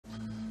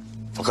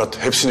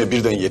Fakat hepsine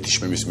birden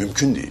yetişmemiz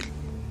mümkün değil.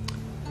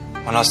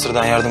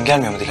 Manastırdan yardım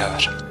gelmiyor mu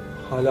Dilaver?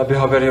 Hala bir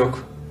haber yok.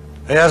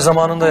 Eğer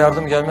zamanında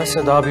yardım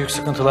gelmezse daha büyük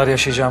sıkıntılar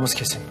yaşayacağımız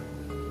kesin.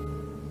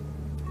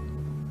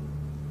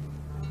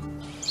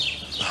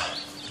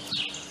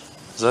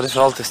 Zarife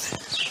alt esti.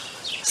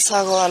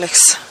 Sağ ol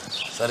Alex.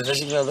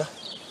 Zarifecik nerede?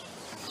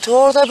 Tu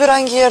orada bir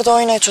hangi yerde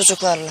oynay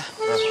çocuklarla.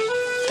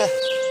 De.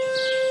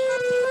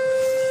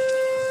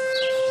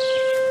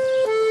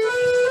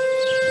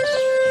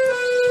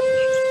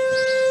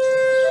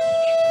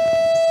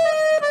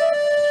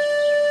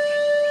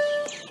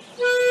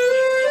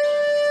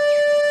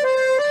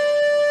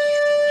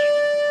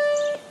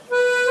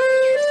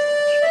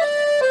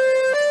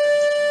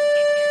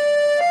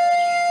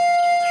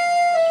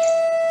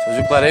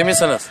 Çocuklar iyi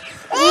misiniz?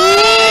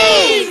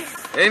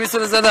 İyi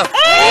misiniz dedim?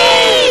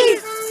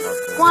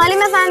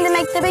 Muallim efendi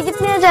mektebe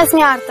gitmeyeceğiz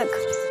mi artık?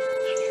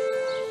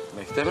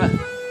 Mektebe?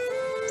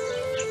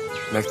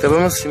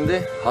 Mektebimiz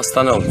şimdi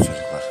hastane oldu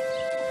çocuklar.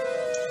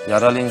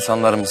 Yaralı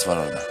insanlarımız var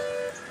orada.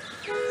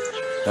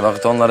 Ne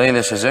vakit onlar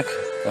iyileşecek,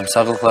 hem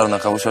sağlıklarına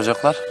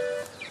kavuşacaklar,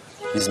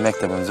 biz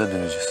mektebimize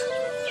döneceğiz.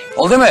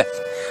 Oldu mu?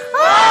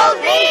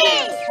 Oldu!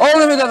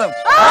 Oldu mu dedim?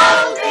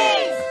 Oldu!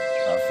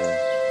 Aferin.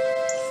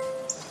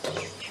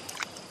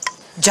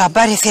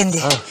 Cabbar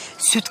efendi,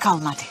 süt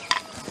kalmadı.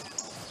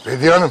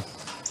 Bediye Hanım,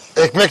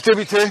 ekmek de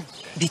bite.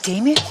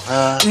 Bitey mi?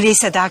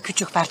 Öyleyse daha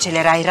küçük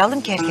parçalara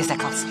ayıralım ki herkese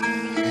kalsın.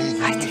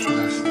 Haydi.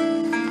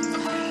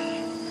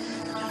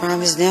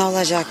 Ramiz ne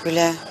olacak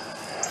bile?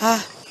 Ha?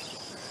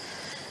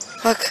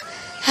 Bak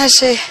her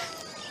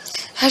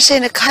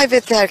şeyini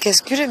kaybetti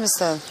herkes. Görüyor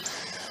musun?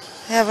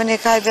 Evini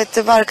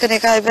kaybetti, barkını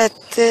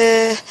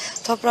kaybetti,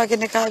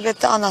 toprağını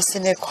kaybetti,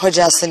 anasını,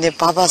 kocasını,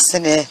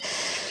 babasını,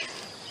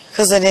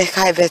 kızını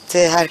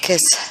kaybetti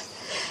herkes.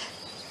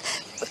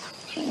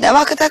 Ne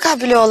vakit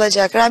kabile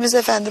olacak Ramiz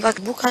efendi? Bak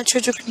bu kadar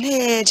çocuk ne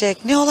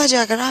yiyecek, ne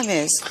olacak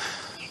Ramiz?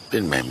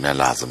 Bilmem ne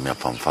lazım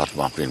yapan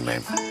Fatma,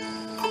 bilmem.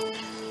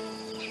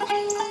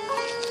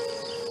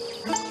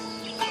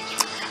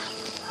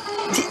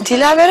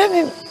 Dilaver'e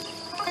mi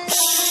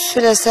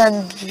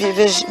söylesen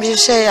bir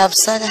şey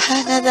yapsan,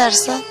 ne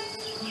dersen?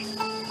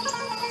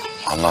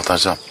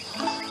 Anlatacağım.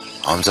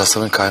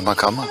 Amcasının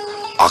kaymakamı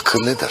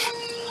akıllıdır.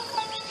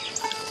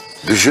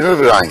 Düşünür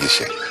bir hangi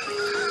şey.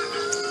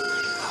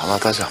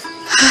 Anlatacağım.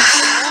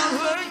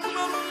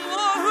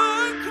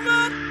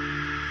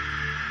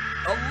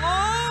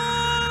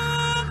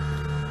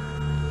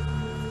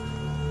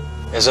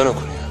 Ezan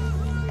okunuyor.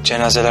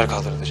 Cenazeler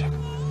kaldırılacak.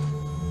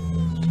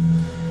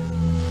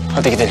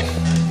 Hadi gidelim.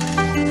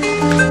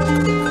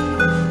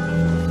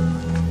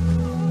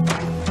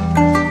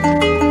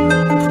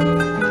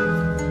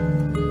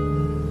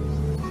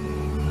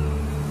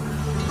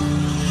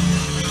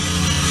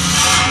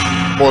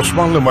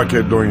 Osmanlı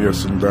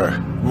Makedonya'sında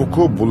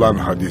vuku bulan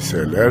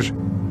hadiseler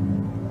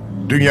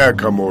dünya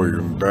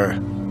kamuoyunda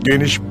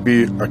geniş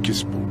bir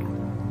akis buldu.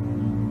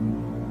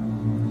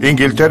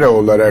 İngiltere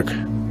olarak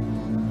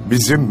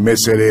bizim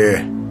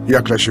meseleye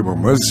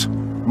yaklaşımımız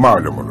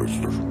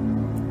malumunuzdur.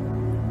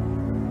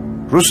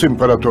 Rus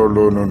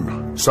İmparatorluğu'nun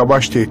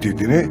savaş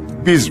tehdidini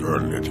biz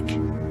önledik.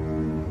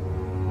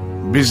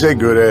 Bize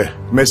göre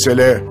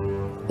mesele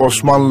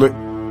Osmanlı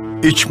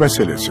iç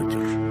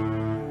meselesidir.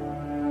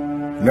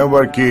 Ne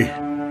var ki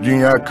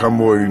dünya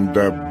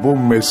kamuoyunda bu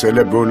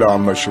mesele böyle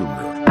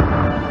anlaşılmıyor.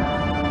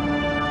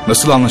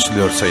 Nasıl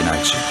anlaşılıyor Sayın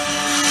Ayçi?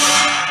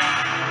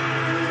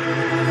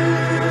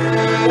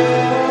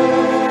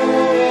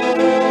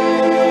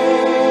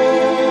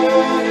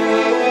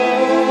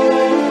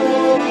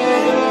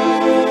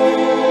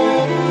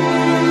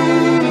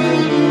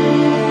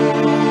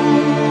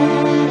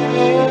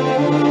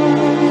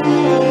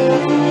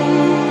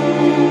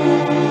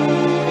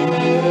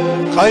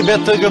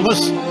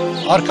 Kaybettiğimiz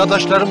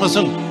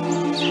arkadaşlarımızın,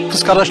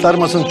 kız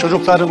kardeşlerimizin,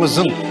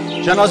 çocuklarımızın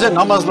cenaze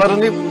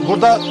namazlarını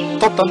burada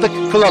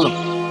toplandık kılalım.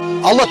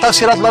 Allah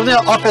taksiratlarını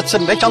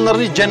affetsin,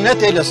 mekanlarını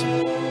cennet eylesin.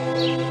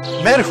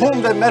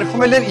 Merhum ve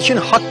merhumeler için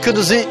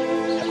hakkınızı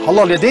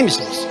halal edeyim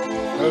misiniz?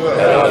 Evet.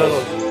 Helal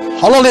olsun.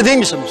 Halal edeyim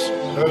misiniz?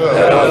 Evet.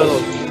 Helal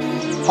olsun.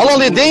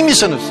 Halal edeyim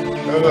misiniz?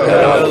 Evet.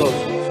 Helal olsun.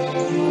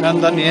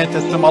 Ben de niyet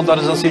ettim Allah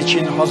rızası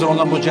için, hazır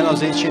olan bu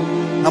cenaze için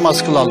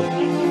namaz kılalım.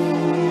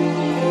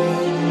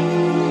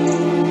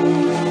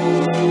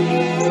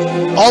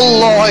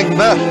 Allahu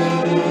Ekber.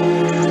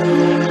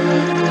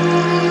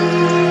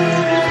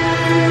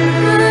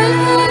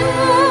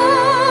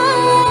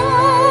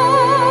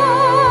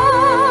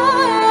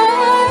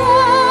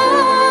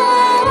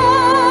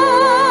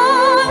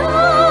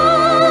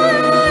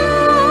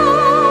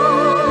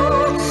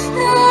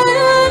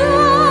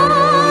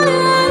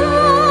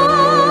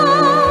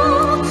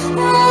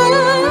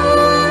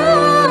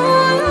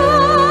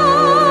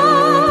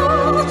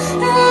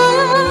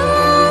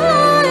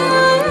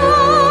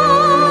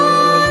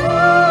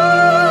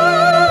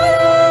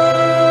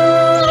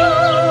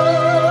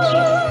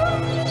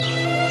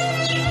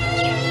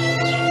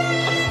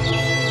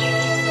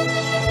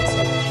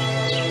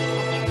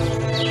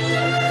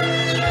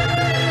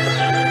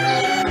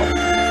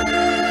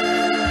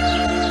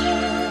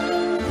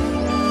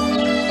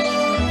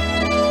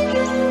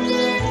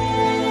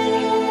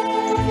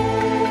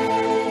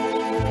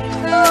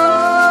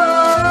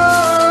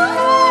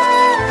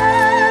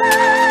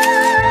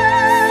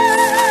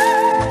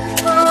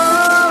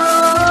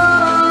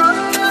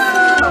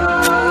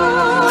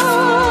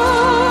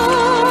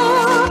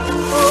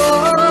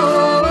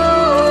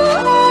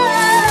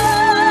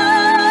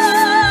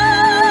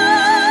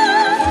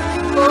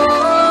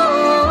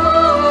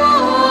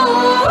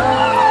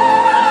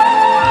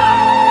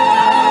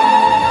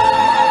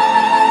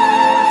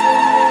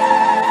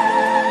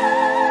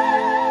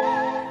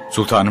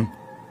 Sultanım,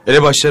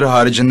 elebaşları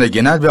haricinde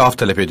genel bir af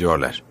talep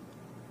ediyorlar.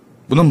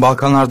 Bunun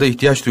Balkanlarda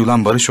ihtiyaç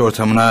duyulan barış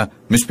ortamına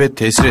müspet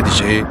tesir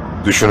edeceği...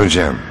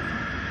 Düşüneceğim.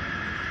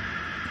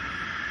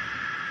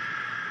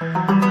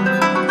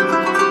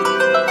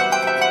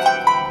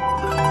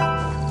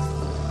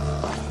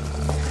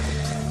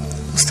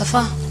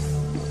 Mustafa,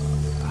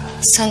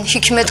 sen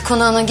hükümet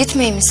konağına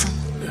gitmeyeyim misin?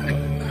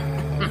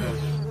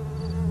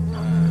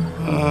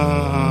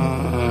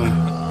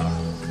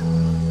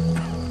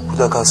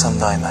 Burada kalsam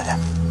daha iyi Meryem.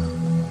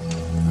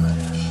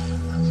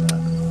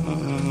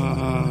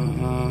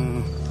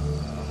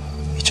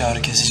 Hiç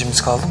ağrı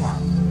kesicimiz kaldı mı?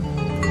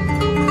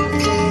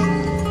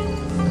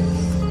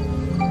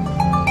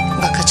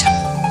 Bakacağım.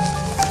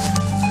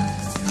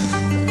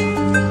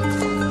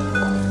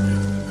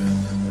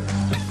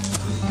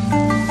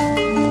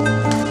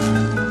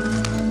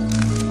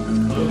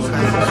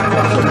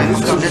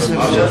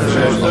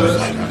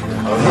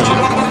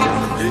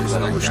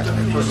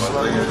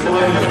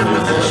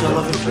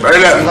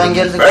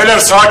 Beyler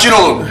sakin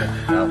olun.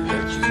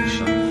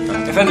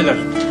 Efendiler,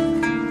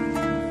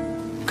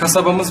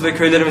 kasabamız ve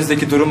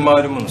köylerimizdeki durum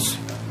malumunuz.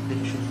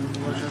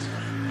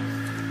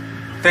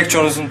 Pek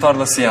çoğunuzun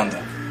tarlası yandı.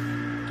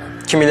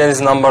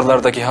 Kimilerinizin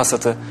ambarlardaki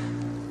hasatı,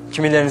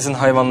 kimilerinizin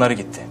hayvanları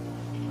gitti.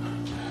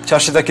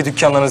 Çarşıdaki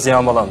dükkanlarınız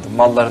yağmalandı,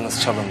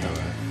 mallarınız çalındı.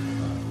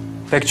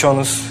 Pek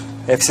çoğunuz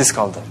evsiz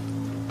kaldı.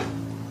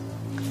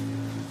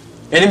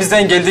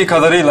 Elimizden geldiği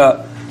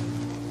kadarıyla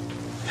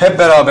hep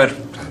beraber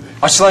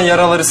açılan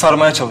yaraları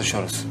sarmaya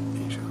çalışıyoruz.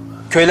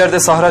 Köylerde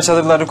sahra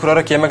çadırları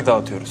kurarak yemek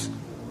dağıtıyoruz.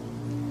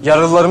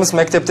 Yaralılarımız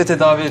mektepte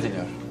tedavi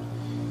ediliyor.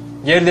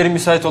 Yerleri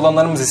müsait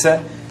olanlarımız ise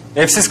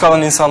evsiz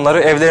kalan insanları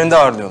evlerinde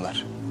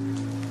ağırlıyorlar.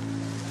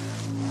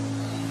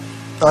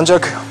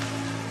 Ancak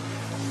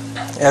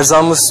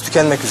erzağımız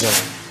tükenmek üzere.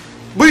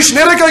 Bu iş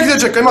nereye kadar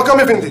gidecek kaymakam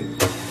efendi?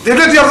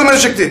 Devlet yardım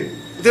edecekti.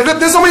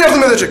 Devlet ne zaman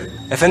yardım edecek?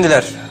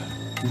 Efendiler,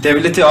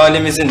 devleti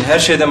alemimizin her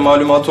şeyden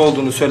malumatı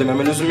olduğunu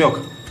söylememe lüzum yok.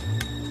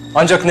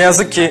 Ancak ne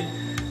yazık ki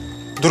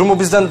durumu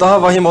bizden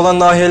daha vahim olan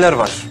nahiyeler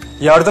var.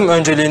 Yardım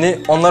önceliğini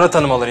onlara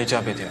tanımaları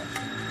icap ediyor.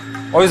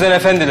 O yüzden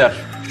efendiler,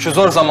 şu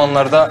zor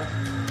zamanlarda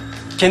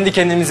kendi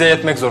kendimize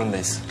yetmek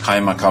zorundayız.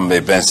 Kaymakam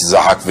Bey, ben size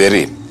hak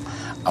vereyim.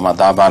 Ama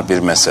daha var bir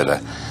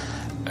mesele.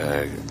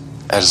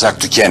 Erzak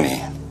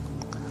tükeni.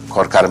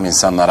 Korkarım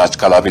insanlar aç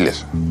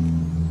kalabilir.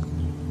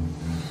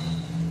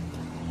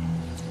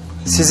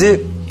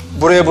 Sizi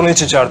buraya bunun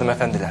için çağırdım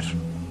efendiler.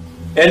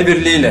 El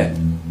birliğiyle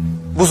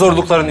bu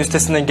zorlukların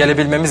üstesinden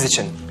gelebilmemiz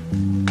için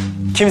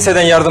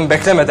kimseden yardım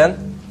beklemeden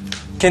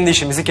kendi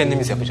işimizi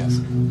kendimiz yapacağız.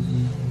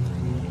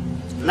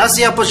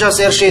 Nasıl yapacağız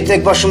her şeyi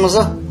tek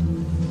başımıza?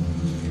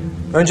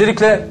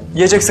 Öncelikle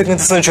yiyecek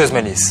sıkıntısını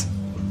çözmeliyiz.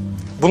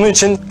 Bunun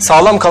için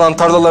sağlam kalan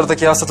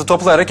tarlalardaki hasatı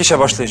toplayarak işe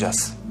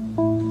başlayacağız.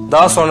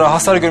 Daha sonra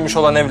hasar görmüş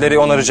olan evleri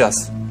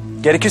onaracağız.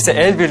 Gerekirse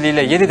el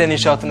birliğiyle yeniden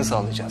inşaatını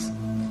sağlayacağız.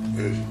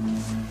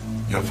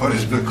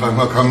 Yaparız be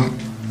kaymakam.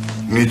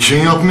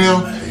 Niçin yapmıyor?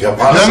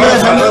 Yaparız.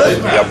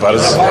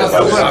 Yaparız.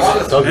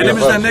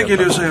 Elimizden ne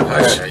geliyorsa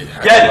yaparız.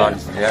 Gel.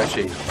 Her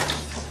şey.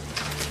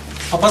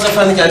 Papaz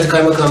efendi geldi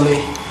kaymakam bey.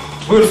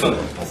 Buyursun.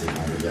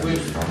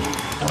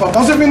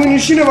 Papaz efendinin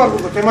işi ne var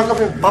burada kaymakam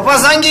efendi?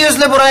 Papaz hangi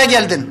yüzle buraya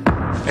geldin?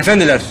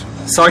 Efendiler,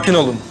 sakin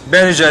olun.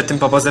 Ben rica ettim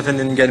papaz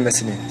efendinin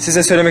gelmesini.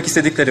 Size söylemek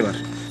istedikleri var.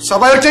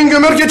 Sabah erken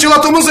gömerge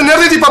çılatımızı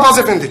neredeydi papaz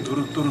efendi?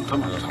 Durun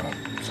tamam.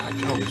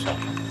 Sakin olun.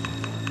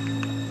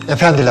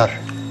 Efendiler,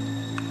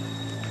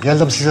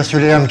 geldim size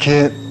söyleyeyim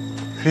ki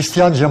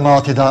Hristiyan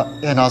cemaati de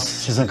en az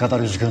sizin kadar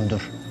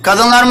üzgündür.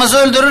 Kadınlarımızı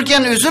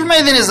öldürürken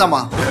üzülmeydiniz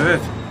ama. Evet.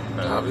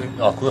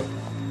 Haklı.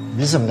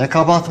 Bizim ne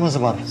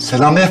kabahatimiz var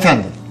Selami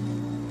Efendi.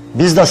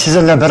 Biz de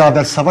sizinle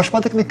beraber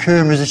savaşmadık mı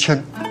köyümüz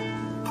için,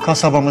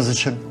 kasabamız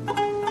için?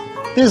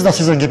 Biz de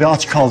sizin gibi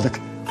aç kaldık,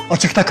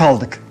 açıkta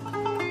kaldık.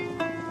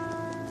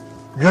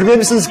 Görmüyor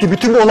musunuz ki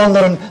bütün bu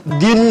olanların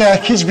dinle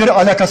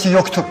hiçbir alakası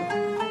yoktur.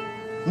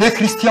 Ne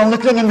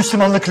Hristiyanlıkla ne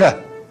Müslümanlıkla.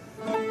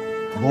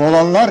 Bu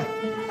olanlar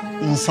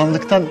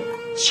insanlıktan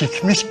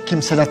çıkmış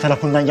kimseler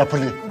tarafından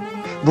yapılıyor.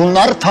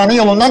 Bunlar Tanrı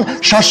yolundan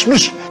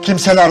şaşmış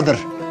kimselerdir.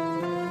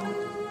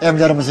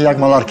 Evlerimizi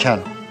yakmalarken,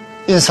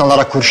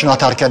 insanlara kurşun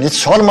atarken hiç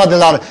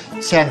sormadılar.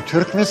 Sen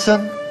Türk müsün?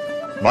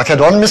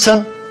 Makedon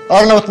musun?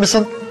 Arnavut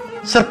musun?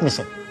 Sırp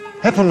mısın?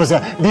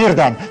 Hepimize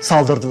birden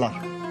saldırdılar.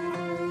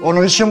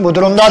 Onun için bu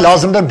durumda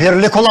lazımdır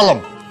birlik olalım.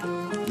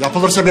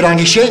 Yapılırsa bir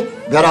hangi şey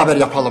beraber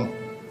yapalım.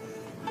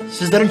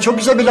 Sizlerin çok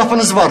güzel bir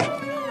lafınız var.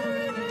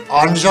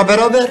 Anca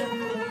beraber,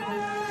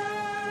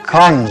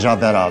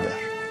 kanca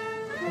beraber.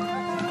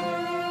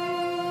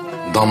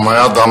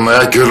 Damlaya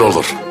damlaya göl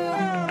olur.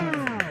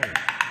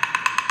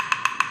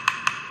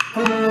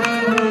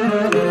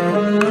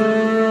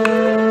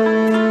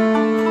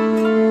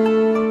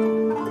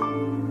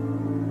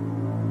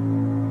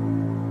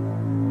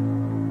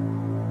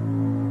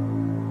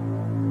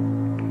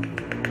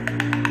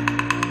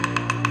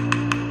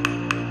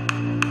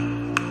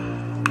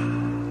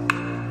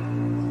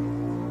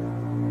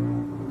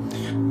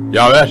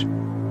 Yaver.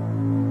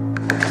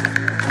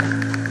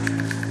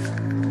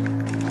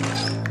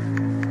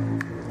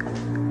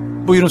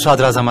 Buyurun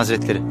Sadrazam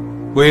Hazretleri.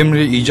 Bu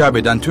emri icap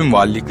eden tüm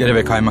valiliklere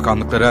ve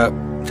kaymakamlıklara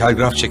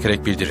telgraf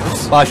çekerek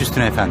bildiriniz. Baş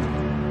üstüne efendim.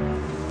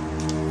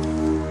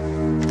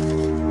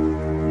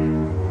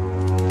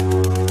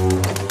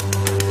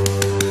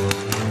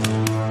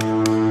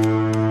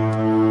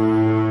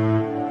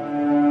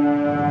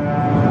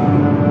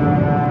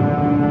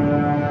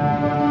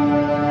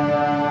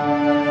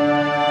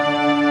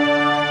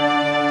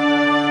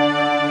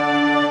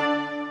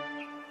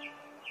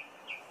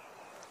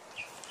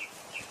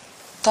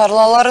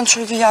 Tarlaların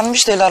çökü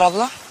yanmış değiller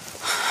abla.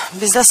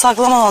 Biz de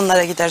saklama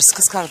onlara gideriz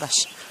kız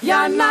kardeş.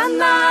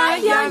 Yanana,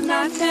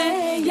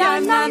 yanane,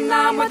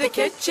 yanana, mada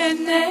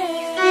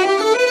keçene.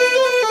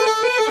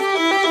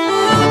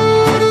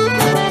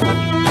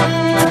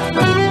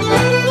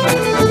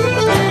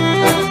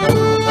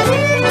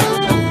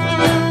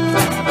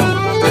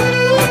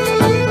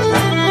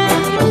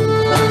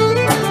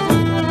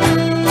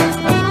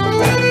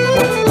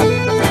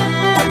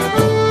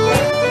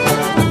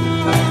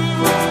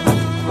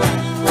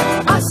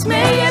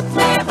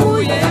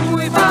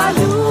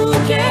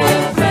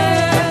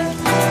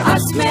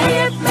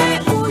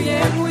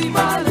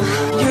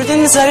 Gördün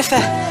mü Zarife?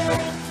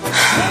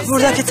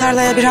 Buradaki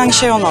tarlaya bir hangi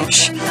şey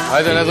olmamış.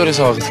 Haydi ne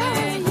duruyorsa vakit.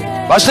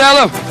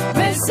 Başlayalım.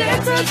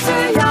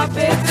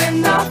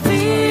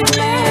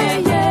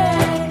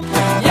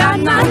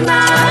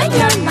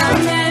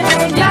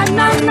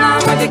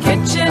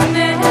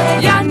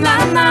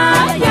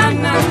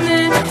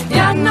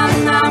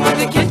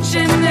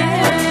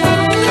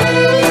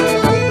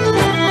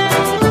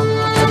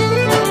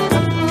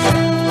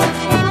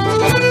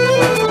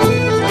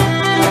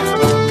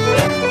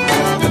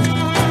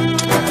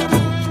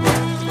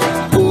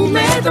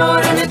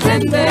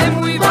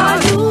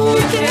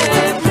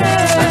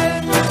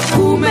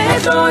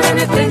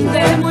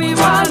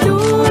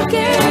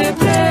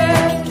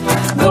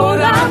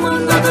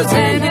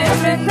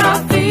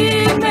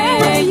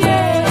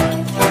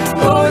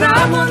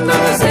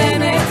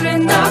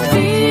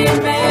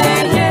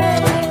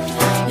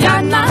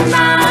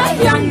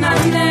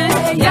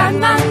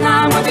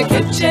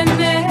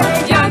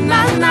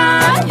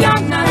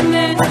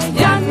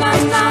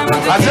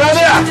 Hadi hadi.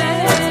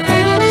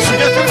 Su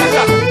getir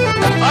bize.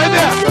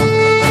 Haydi.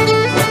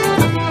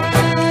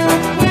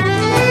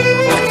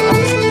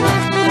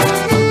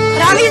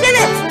 Ramiz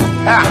dede.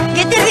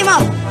 Getirdim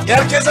al.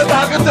 Herkese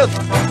takıtın.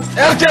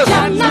 Herkes.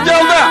 Su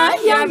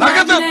geldi.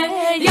 Takıtın.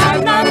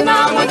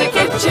 Yanana, mada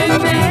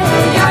keçene.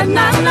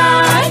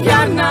 Yanana,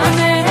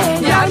 yanane.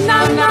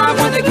 Yanana,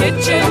 mada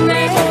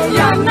keçene.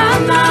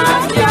 Yanana,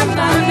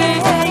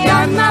 yanane.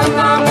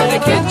 Yanana, mada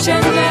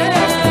keçene.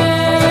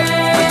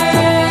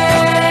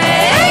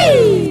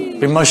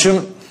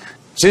 Binbaşım,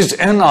 siz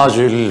en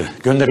acil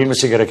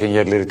gönderilmesi gereken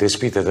yerleri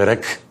tespit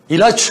ederek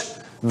ilaç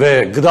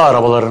ve gıda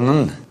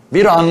arabalarının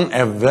bir an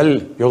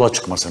evvel yola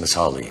çıkmasını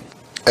sağlayın.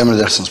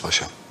 Emredersiniz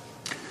paşam.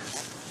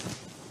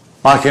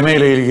 Mahkeme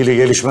ile ilgili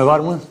gelişme var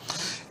mı?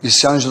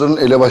 İsyancıların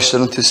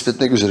elebaşlarını tespit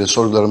etmek üzere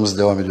sorgularımız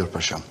devam ediyor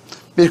paşam.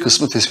 Bir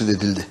kısmı tespit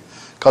edildi.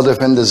 Kadı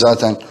Efendi de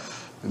zaten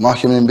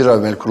mahkemenin bir an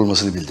evvel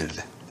kurulmasını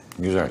bildirdi.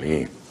 Güzel,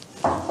 iyi.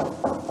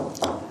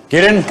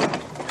 Girin.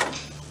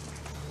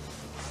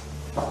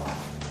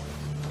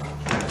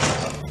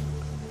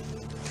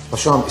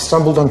 Paşam,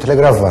 İstanbul'dan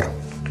telegraf var.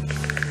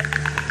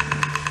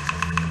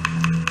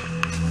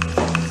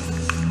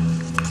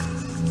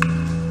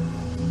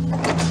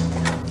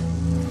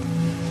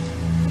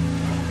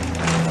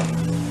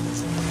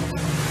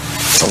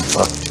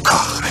 Allah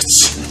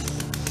kahretsin.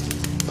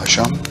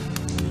 Paşam?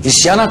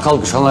 İsyana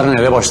kalkışanların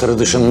elebaşları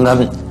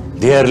dışından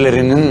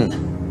diğerlerinin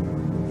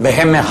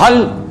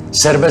behemehal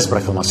serbest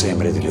bırakılması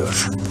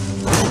emrediliyor.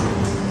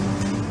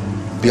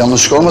 Bir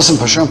yanlışlık olmasın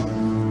paşam?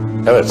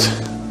 Evet,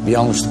 bir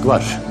yanlışlık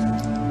var.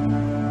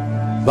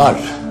 Var.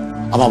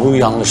 Ama bu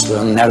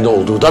yanlışlığın nerede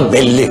olduğu da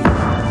belli.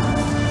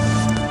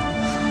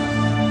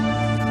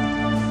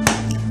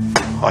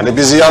 Hani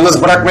bizi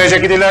yalnız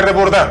bırakmayacak idilerdi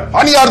burada?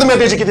 Hani yardım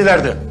edecek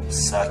idilerdi?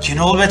 Sakin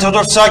ol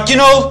Betador, sakin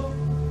ol.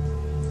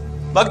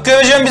 Bak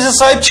göreceğim bize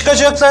sahip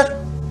çıkacaklar.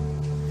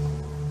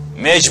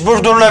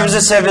 Mecburdurlar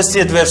bize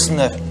serbestiyet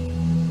versinler.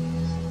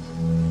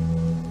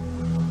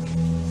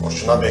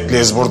 Boşuna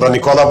bekleyiz burada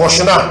Nikola,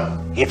 boşuna.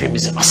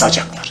 Hepimizi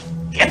basacaklar.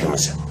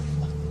 Hepimizi.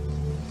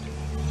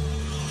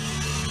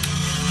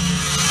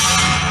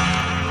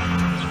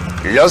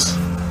 İlyas.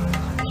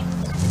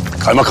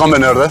 Kaymakam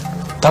bey nerede?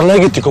 Tarlaya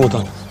gitti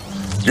komutan.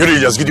 Yürü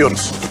İlyas,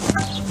 gidiyoruz.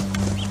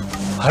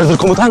 Hayırdır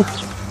komutan?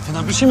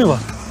 Fena bir şey mi var?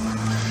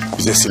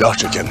 Bize silah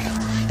çeken,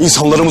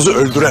 insanlarımızı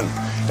öldüren,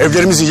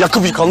 evlerimizi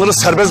yakıp yıkanları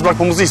serbest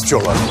bırakmamızı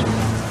istiyorlar.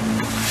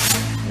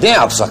 Ne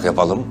yapsak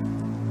yapalım,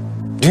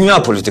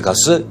 dünya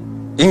politikası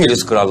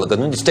İngiliz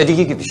krallığının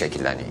istediği gibi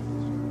şekilleniyor.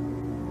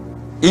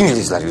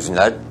 İngilizler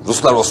yüzünden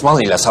Ruslar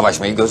Osmanlı ile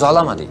savaşmayı göze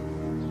alamadı.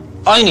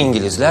 Aynı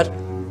İngilizler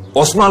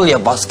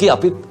Osmanlı'ya baskı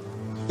yapıp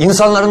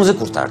insanlarımızı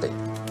kurtardı.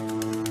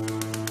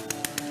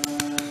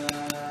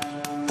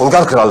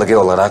 Bulgar Krallığı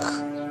olarak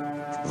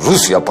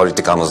Rusya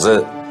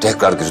politikamızı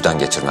tekrar gözden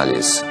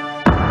geçirmeliyiz.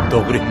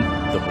 Doğru.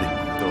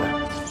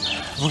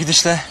 Bu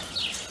gidişle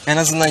En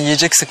azından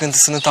yiyecek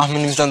sıkıntısını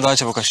tahminimizden daha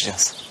çabuk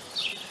aşacağız.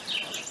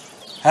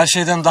 Her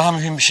şeyden daha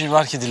mühim bir şey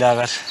var ki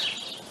Dilaver.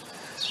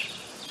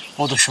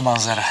 O da şu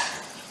manzara.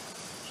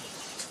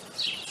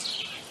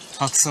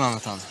 Haklısın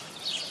Ahmet abi.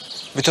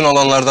 Bütün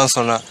olanlardan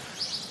sonra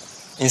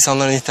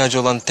insanların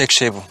ihtiyacı olan tek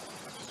şey bu.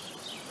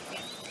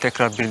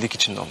 Tekrar birlik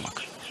içinde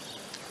olmak.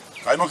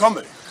 Kaymakam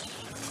Bey.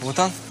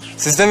 Komutan,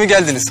 siz de mi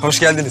geldiniz? Hoş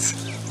geldiniz.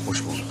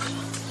 Hoş bulduk.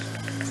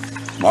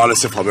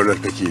 Maalesef haberler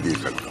pek iyi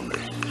değil Kaymakam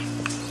Bey.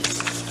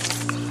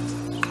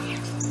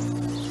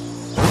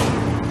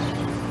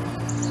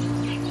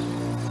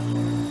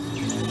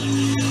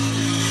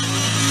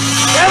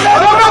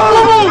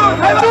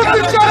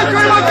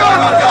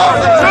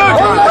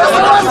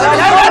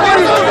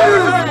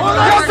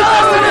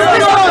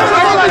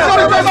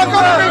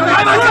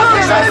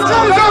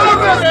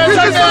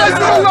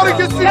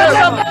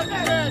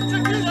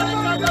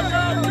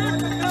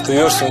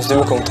 Duyuyorsunuz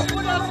değil mi komutan?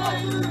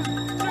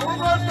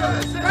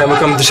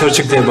 Kaymakam dışarı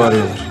çık diye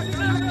bağırıyorlar.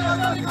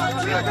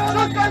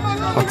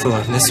 Haklılar.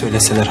 Ne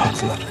söyleseler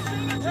haklılar.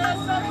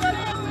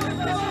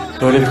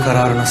 Böyle bir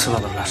kararı nasıl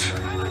alırlar?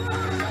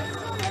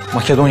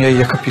 Makedonya'yı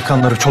yakıp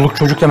yıkanları, çoluk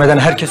çocuk demeden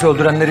herkesi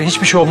öldürenleri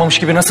hiçbir şey olmamış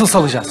gibi nasıl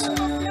salacağız?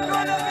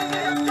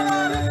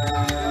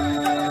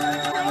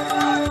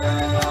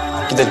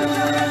 Gidelim.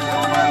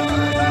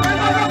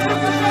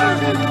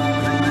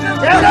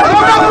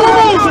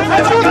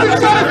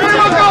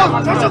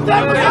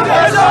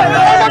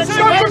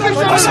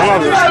 Hasan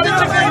abi.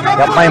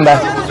 Yapmayın be.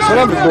 Hasan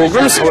abi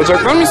dolga mı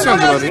salacaklar mı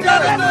istendiler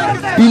ya?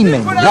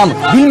 Bilmeyin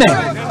Namık, bilmeyin.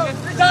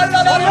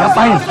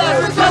 Yapmayın.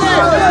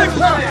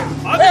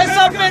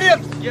 Hesap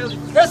verin.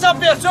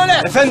 Hesap ver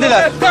söyle.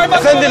 Efendiler,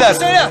 efendiler.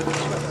 Söyle.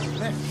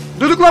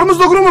 Duyduklarımız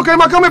doğru mu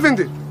Kaymakam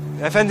Efendi?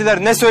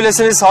 Efendiler ne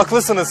söyleseniz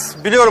haklısınız.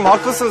 Biliyorum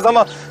haklısınız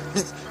ama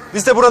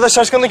biz de burada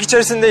şaşkınlık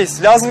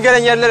içerisindeyiz. Lazım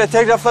gelen yerlere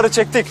telgrafları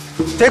çektik.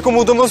 Tek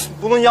umudumuz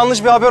bunun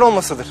yanlış bir haber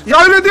olmasıdır. Ya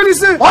öyle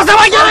değilse? O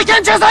zaman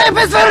gereken cezayı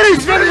biz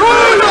veririz.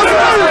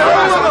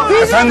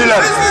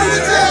 Efendiler!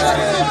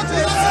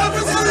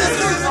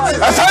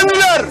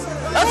 Efendiler!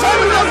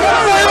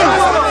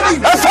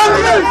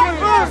 Efendiler!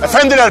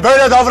 Efendiler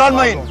böyle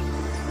davranmayın.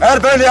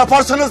 Eğer böyle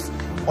yaparsanız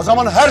o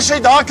zaman her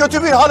şey daha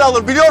kötü bir hal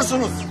alır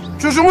biliyorsunuz.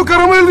 Çocuğumu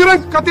karımı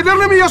öldüren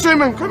katillerle mi yaşayayım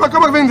ben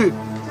Kaymakam Efendi?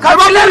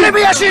 Katillerle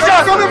mi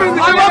yaşayacağız?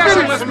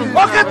 O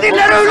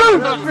katiller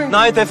ölür.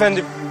 Nait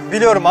efendi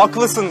biliyorum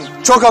haklısın.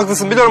 Çok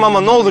haklısın biliyorum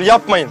ama ne olur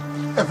yapmayın.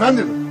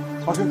 Efendim,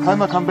 bakın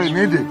Kaymakam Bey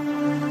neydi?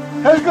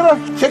 Her taraf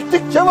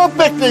çektik cevap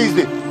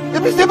bekleyizdi.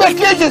 Biz de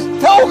bekleyeceğiz.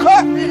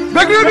 Tavuka.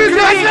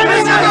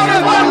 Bekleyemeyeceğiz.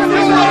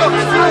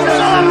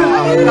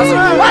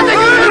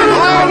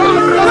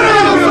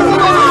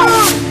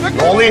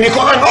 Ne oluyor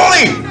Nikola, ne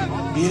oluyor?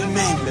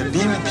 Bilmeyin be,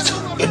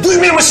 bilmeyin.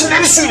 Duymuyor musun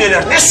ne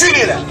söylerler, ne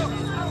söylerler?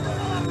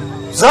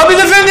 Zabit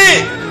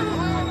efendi!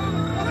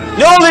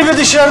 Ne oluyor be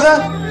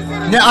dışarıda?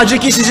 Ne acı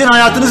ki sizin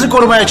hayatınızı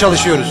korumaya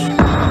çalışıyoruz.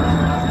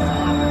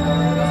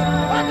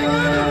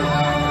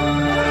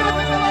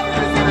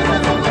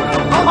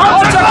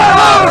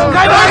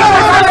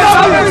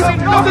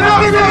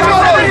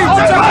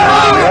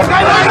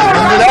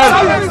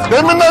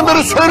 Deminden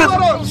beri söyleyip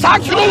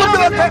sakin olun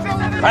biraz.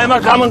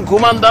 Kaymakamın,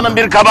 kumandanın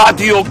bir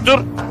kabahati yoktur.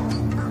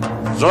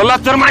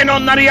 Zorlattırmayın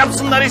onları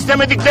yapsınlar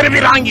istemedikleri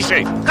bir hangi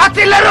şey.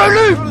 Katiller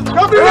ölür.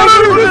 Katiller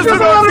ölür.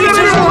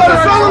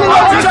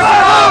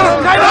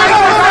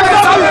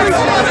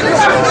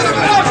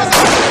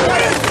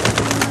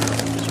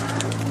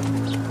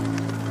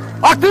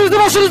 Aklınızı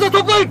başınızda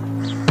toplayın.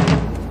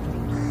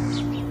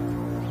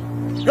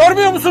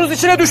 Görmüyor musunuz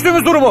içine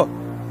düştüğümüz durumu?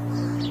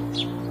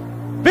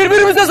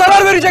 Birbirimize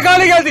zarar verecek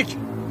hale geldik.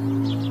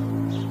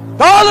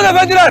 Dağılın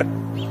efendiler.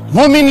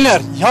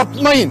 Müminler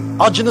yapmayın.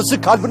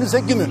 Acınızı kalbinize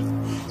gömün.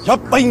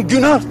 Yapmayın,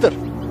 günahtır.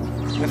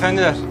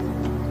 Efendiler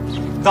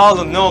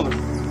dağılın ne olur.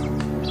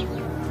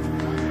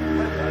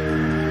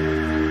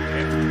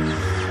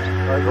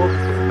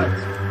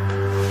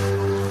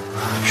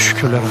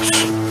 Şükürler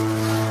olsun.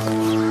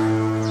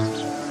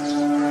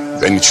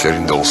 Ben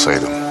içlerinde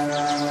olsaydım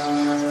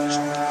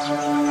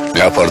ne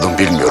yapardım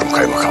bilmiyorum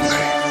Kaymakam Bey.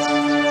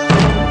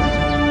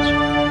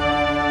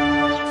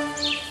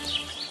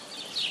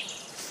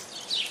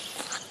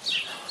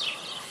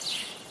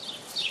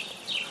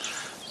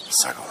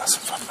 Sağ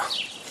olasın Fatma.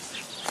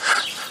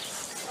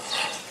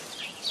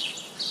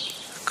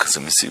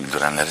 Kızımızı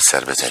öldürenleri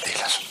serbest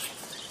ediyorlar.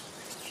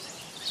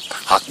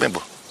 Hak mı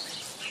bu?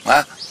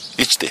 Ha?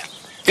 Hiç değil.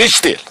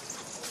 Hiç değil.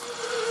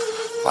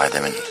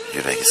 Valdemin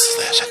yüreği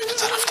sızlayacak bir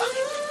tarafta.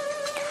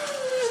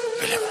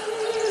 Öyle mi?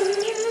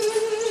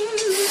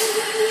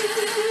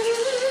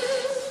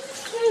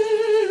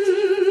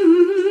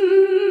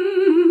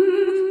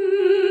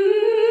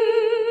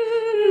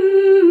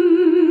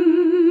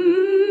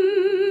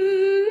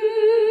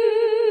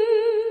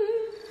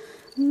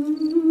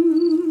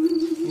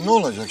 Ne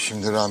olacak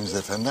şimdi Ramiz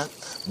Efendi?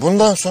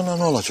 Bundan sonra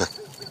ne olacak?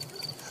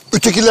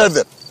 Ötekiler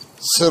de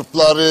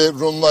Sırpları,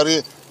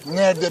 Rumları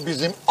nerede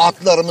bizim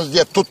atlarımız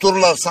diye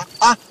tuturlarsa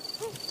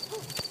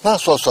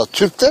nasıl olsa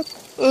Türkler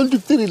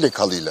öldükleriyle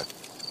kalıyorlar.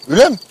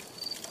 Öyle mi?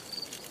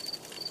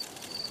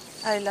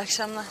 Hayırlı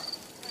akşamlar.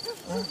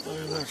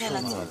 Hayırlı Gel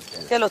akşamlar.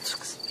 hadi. Gel otur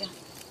kızım gel.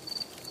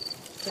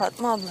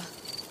 Fatma abla.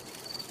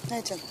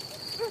 Ne canım?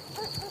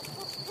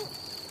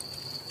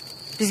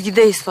 Biz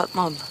gideyiz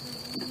Fatma abla.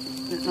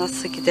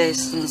 Nasıl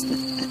gidiyorsunuz?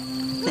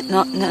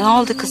 Ne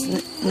oldu kız?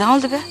 Ne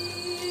oldu be?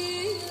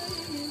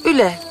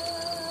 Öyle.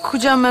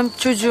 Kocam hem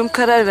çocuğum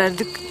karar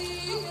verdik.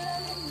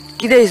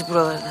 Gideyiz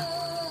buralardan.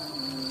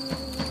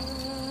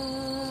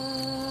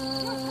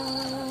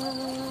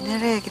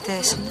 Nereye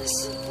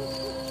gidiyorsunuz?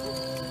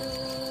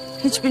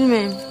 Hiç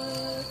bilmeyeyim.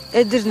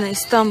 Edirne,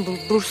 İstanbul,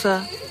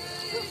 Bursa.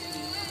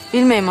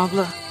 Bilmeyeyim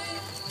abla.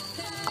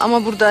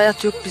 Ama burada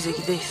hayat yok, bize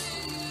gideyiz.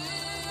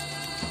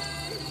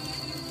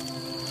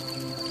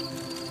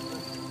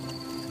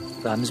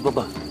 Ramiz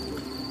baba,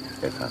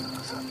 Efendim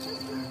Hasan.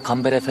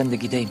 Kamber Efendi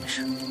gideymiş.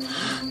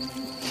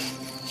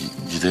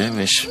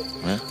 Gideymiş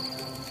mi?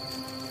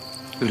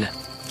 Öyle,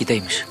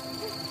 gideymiş.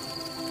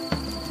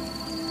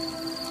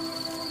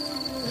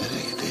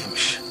 Nereye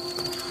gideymiş?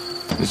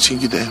 Niçin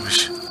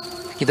gideymiş?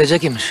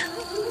 Gidecek imiş.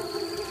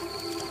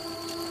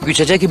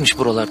 Göçecek imiş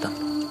buralardan.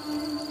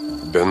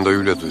 Ben de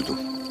öyle duydum.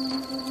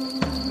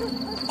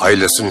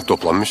 Ailesini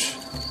toplamış,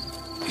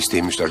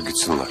 isteymişler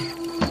gitsinler.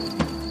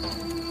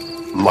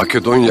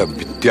 Makedonya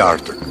bitti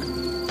artık.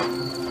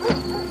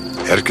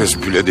 Herkes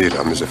bile değil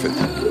Ramiz Efendi.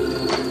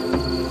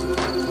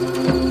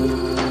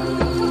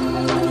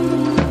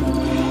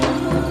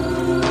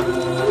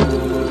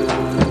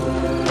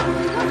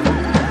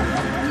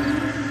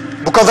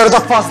 Bu kadarı da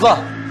fazla.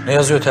 Ne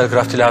yazıyor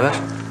telgraf Dilaver?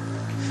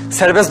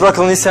 Serbest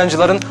bırakılan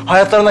isyancıların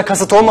hayatlarına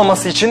kasıt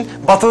olmaması için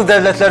batılı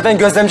devletlerden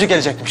gözlemci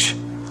gelecekmiş.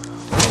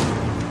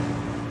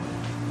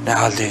 Ne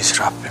haldeyiz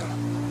Rabbim?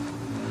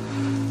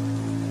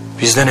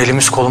 Bizden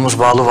elimiz kolumuz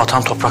bağlı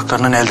vatan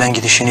topraklarının elden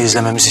gidişini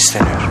izlememiz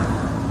isteniyor.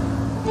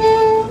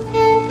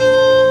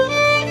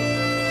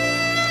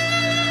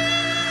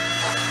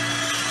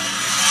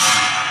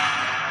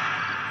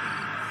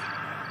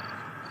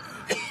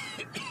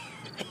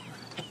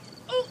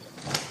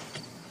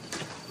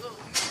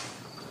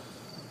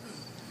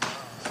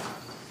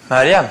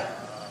 Meryem.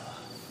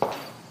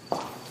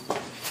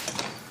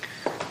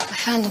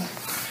 Efendim?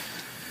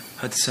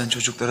 Hadi sen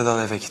çocukları da al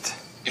eve git.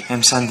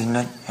 Hem sen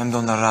dinlen hem de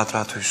onlar rahat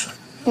rahat uyusun.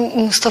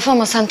 Mustafa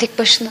ama sen tek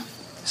başına.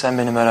 Sen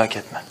beni merak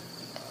etme.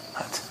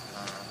 Hadi.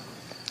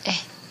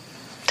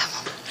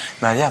 Tamam.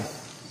 Meryem,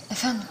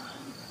 Efendim?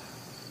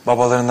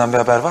 babalarından bir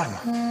haber var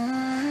mı?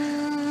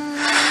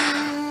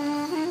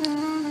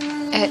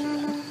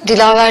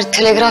 Dilaver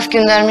telegraf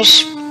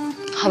göndermiş.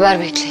 Haber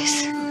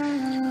bekleyiz.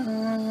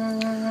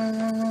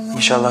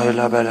 İnşallah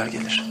hayırlı haberler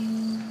gelir.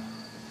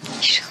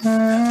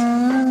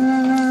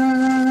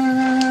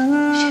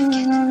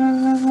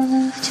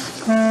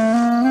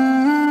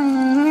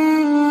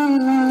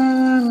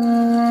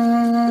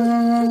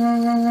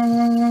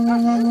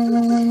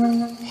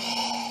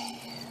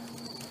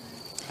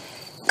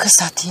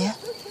 Kız Hatice,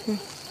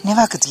 ne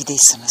vakit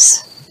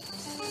gidiyorsunuz?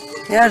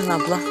 Yarın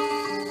abla.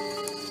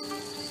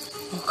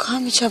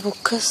 Okan mı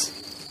çabuk kız?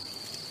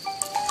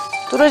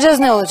 Duracağız,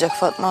 ne olacak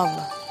Fatma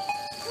abla?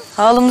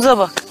 Halımıza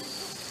bak.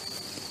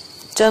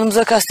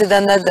 Canımıza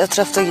kastedenler de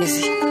etrafta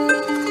geziyor.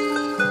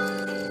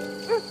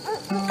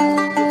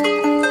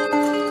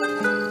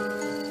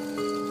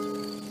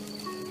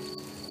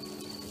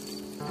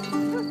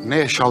 Ne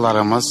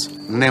eşyalarımız,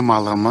 ne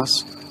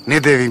malımız,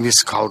 ne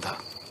devimiz kaldı.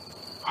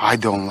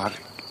 Haydi onları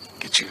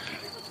geçirelim.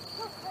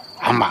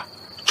 Ama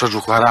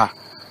çocuklara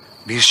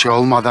bir şey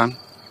olmadan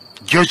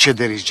göç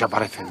ederiz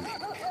Cabbar Efendi.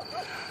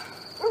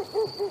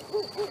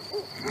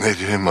 Ne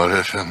diyeyim Ali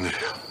Efendi?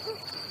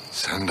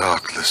 Sen de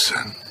haklısın.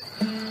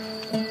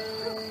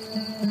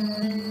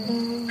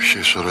 Bir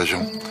şey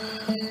soracağım.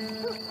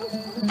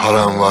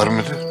 Paran var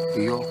mıdır?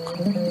 Yok.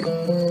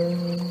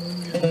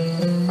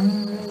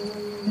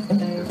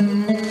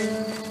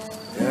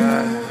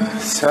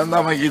 Sen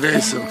de mi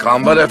gideysin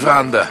Kamber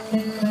Efendi?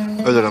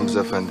 Öyle Ramzi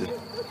Efendi.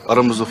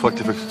 Aramızda ufak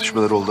tefek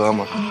tutuşmalar oldu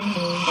ama.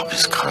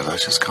 Biz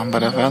kardeşiz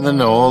Kamber Efendi,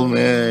 ne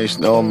olmuş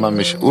ne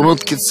olmamış.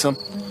 Unut gitsin.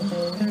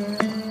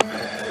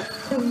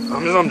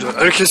 Ramiz amca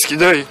herkes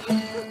gidiyor.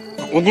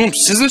 Oğlum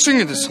siz için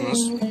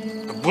gidiyorsunuz.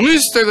 Bunu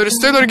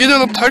isterler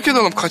gidelim terk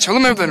edelim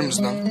kaçalım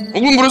evlerimizden.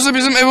 Oğlum burası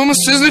bizim evimiz,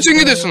 siz için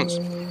gidiyorsunuz.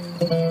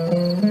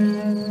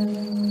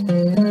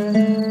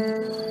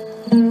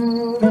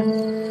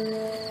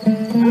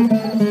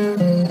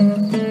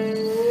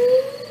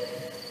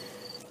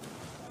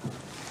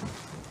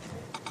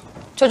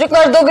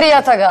 Çocuklar dogri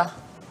yatağa.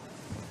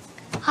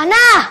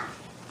 Ana!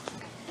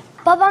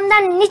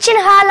 Babamdan niçin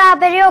hala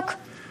haberi yok?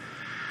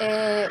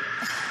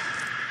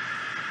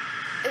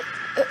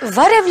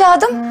 Var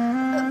evladım.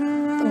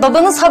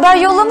 Babanız haber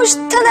yollamış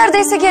da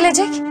neredeyse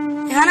gelecek.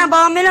 Yani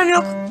babam benim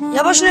yok.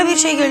 Ya başına bir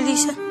şey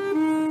geldiyse?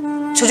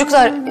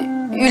 Çocuklar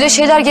öyle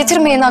şeyler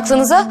getirmeyin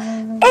aklınıza.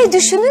 Ey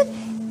düşünün,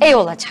 ey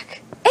olacak.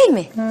 Ey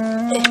mi?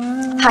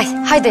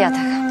 Haydi yatağa.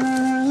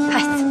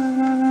 Haydi.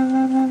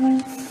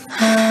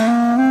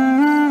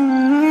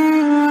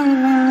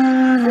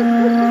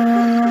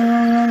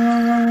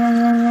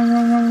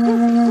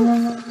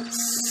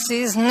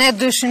 Siz ne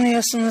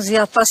düşünüyorsunuz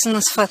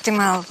yapasınız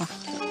Fatime abla?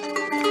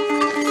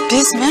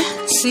 Biz mi?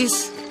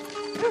 Siz.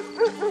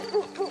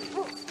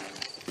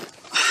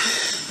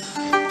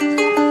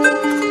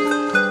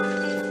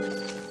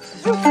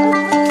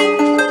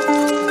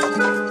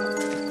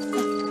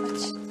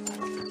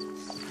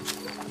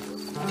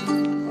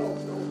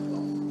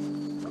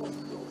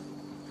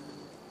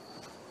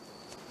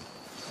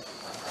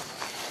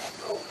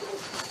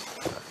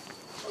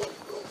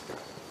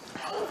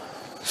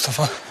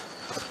 Mustafa,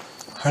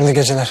 hayırlı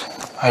geceler.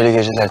 Hayırlı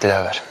geceler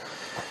Dilaver.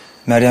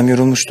 Meryem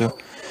yorulmuştu.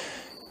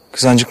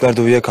 Kızancıklar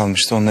da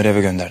uyuyakalmıştı. Onları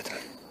eve gönderdim.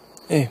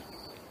 İyi.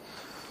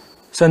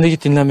 Sen de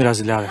git dinlen biraz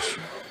Dilaver.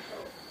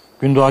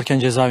 Gün doğarken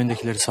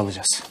cezaevindekileri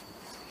salacağız.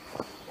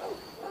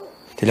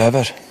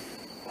 Dilaver,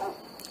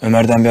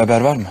 Ömer'den bir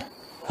haber var mı?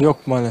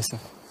 Yok maalesef.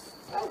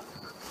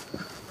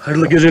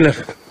 Hayırlı geceler.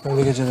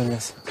 Hayırlı geceler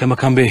Yasin.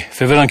 Kaymakam Bey,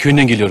 Feveran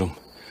köyünden geliyorum.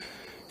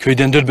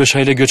 Köyden 4-5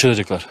 aile göç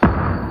edecekler.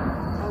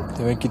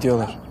 Demek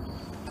gidiyorlar.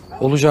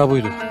 Olacağı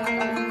buydu.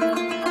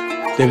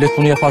 Devlet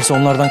bunu yaparsa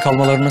onlardan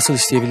kalmalarını nasıl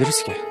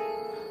isteyebiliriz ki?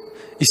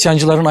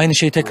 İsyancıların aynı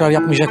şeyi tekrar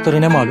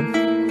yapmayacakları ne malum?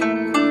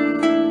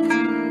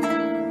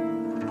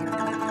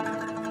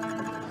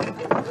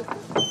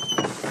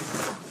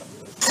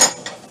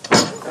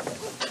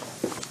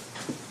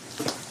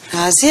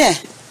 Raziye,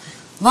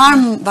 var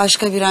mı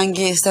başka bir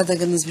hangi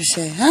istediğiniz bir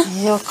şey? Ha?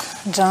 Yok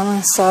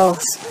canın sağ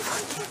olsun.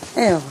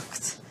 İyi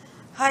vakit.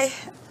 Hay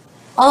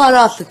Allah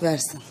rahatlık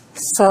versin.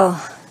 Sağ ol.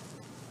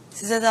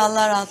 Size de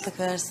Allah rahatlık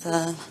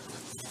versin.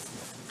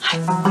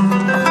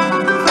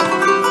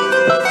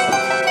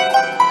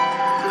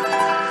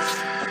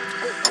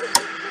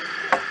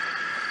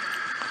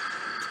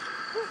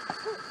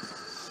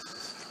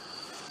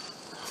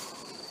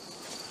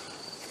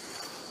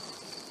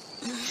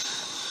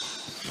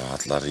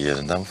 Rahatlar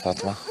yerinde mi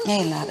Fatma?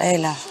 İyiler,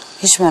 iyiler.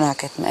 Hiç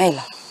merak etme,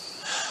 iyiler.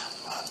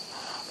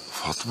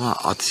 Fatma,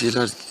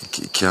 Atiyeler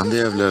kendi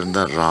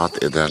evlerinde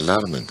rahat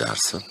ederler mi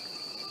dersin?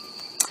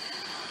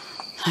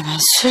 Ben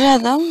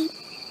söyledim,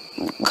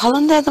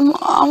 kalın dedim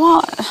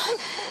ama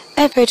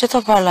epeyce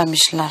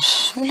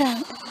toparlamışlar. Öyle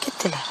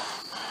gittiler.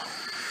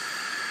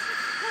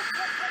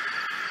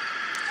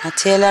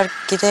 Atiyeler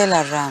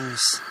gideyler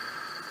Ramiz.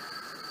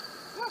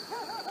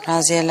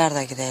 Raziyeler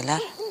de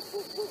gideyler.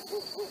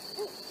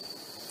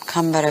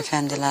 Kamber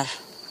efendiler,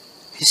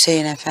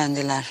 Hüseyin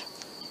efendiler.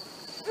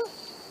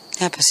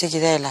 Hepsi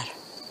gideyler.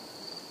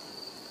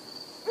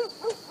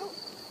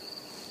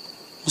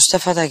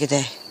 Mustafa da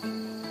gidey.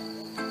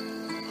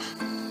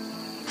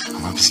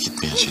 Ama biz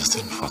gitmeyeceğiz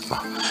değil mi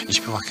Fatma?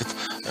 Hiçbir vakit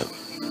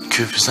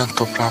köyümüzden,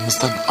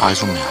 toprağımızdan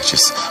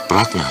ayrılmayacağız.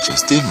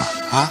 Bırakmayacağız değil mi?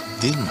 Ha?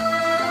 Değil mi?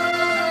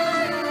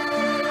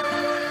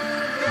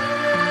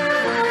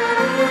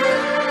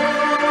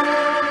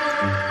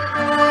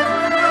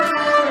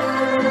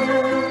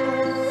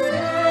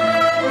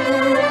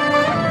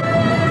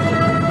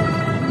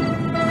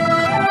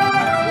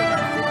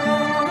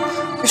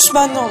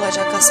 Üsmen ne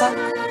olacak Hasan?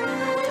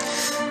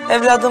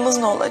 Evladımız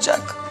ne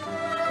olacak?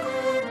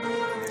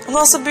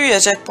 Nasıl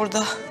büyüyecek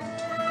burada?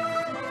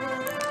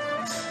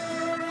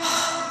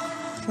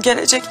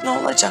 Gelecek ne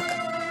olacak?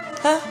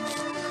 Ha?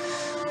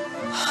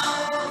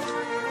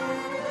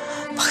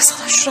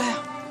 Baksana şuraya.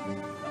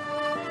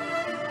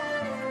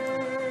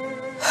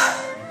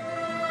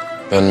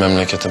 Ben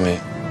memleketimi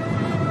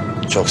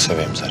çok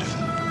seveyim Zarife.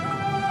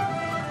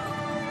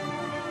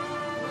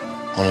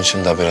 Onun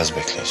için daha biraz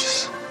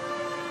bekleyeceğiz.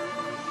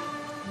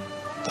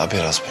 Daha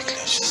biraz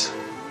bekleyeceğiz.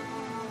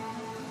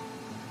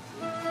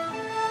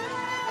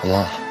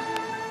 Ama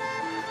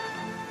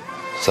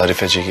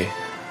Zarifeciği,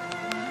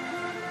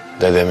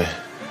 dedemi,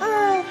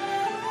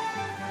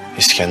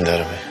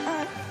 İskender'imi,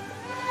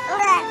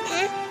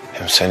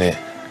 hem seni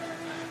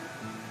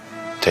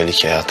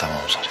tehlikeye atamam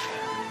Zarife.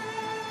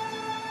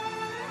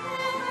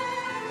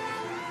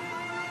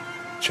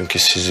 Çünkü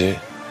sizi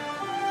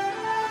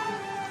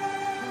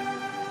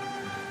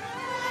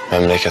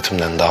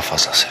memleketimden daha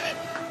fazla seveyim.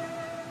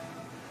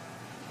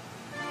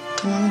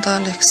 Tamam da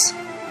Alex.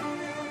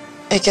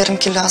 Eğerim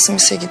ki lazım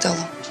ise gidelim.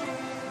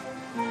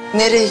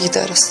 Nereye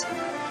gideriz?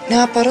 Ne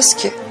yaparız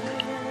ki?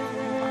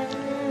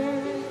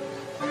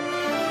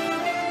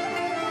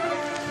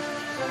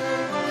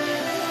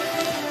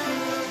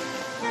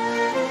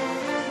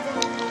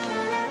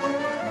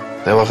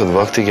 Ne vakit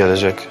vakti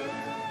gelecek,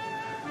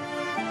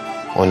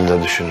 onu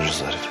da düşünürüz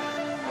Zarife.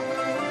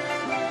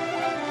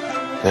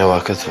 Ne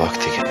vakit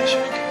vakti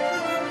gelecek.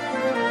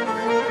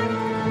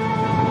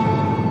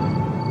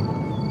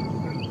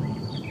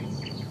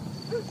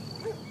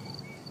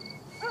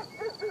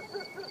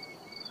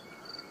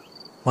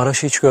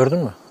 Maraş'ı hiç gördün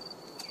mü?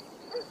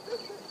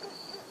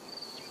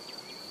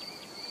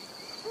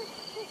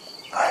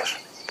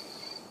 Hayır.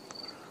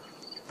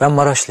 Ben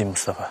Maraşlıyım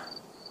Mustafa.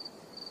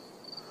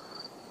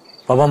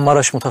 Babam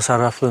Maraş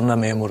mutasarraflığında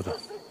memurdu.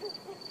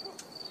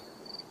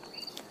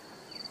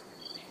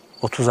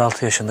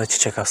 36 yaşında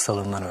çiçek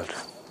hastalığından öldü.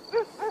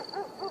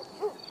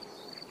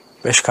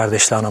 5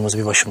 kardeşli anamız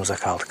bir başımıza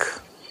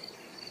kaldık.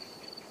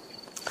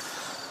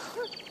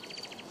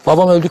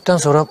 Babam öldükten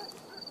sonra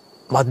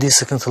maddi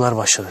sıkıntılar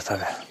başladı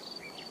tabii.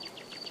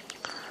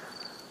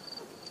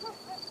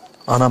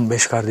 Anam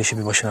 5 kardeşi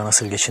bir başına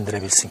nasıl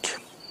geçindirebilsin ki?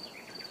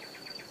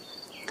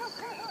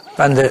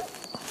 Ben de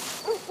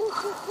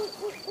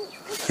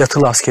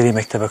yatılı askeri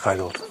mektebe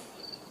kaydoldum.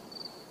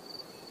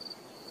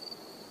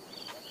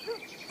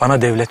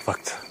 Bana devlet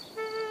baktı.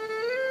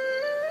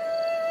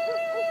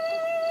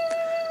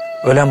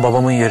 Ölen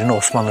babamın yerini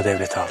Osmanlı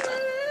Devleti aldı.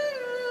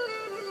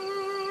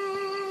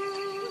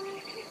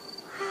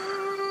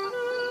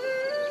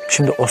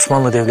 Şimdi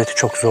Osmanlı Devleti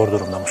çok zor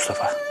durumda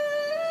Mustafa.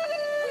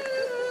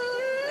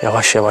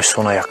 Yavaş yavaş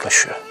sona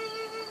yaklaşıyor.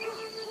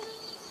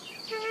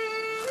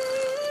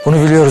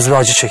 Bunu biliyoruz ve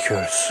acı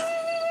çekiyoruz.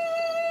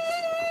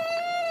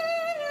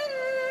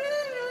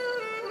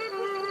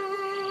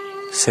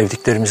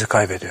 Sevdiklerimizi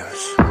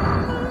kaybediyoruz.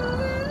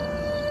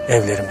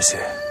 Evlerimizi,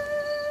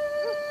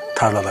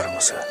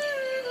 tarlalarımızı,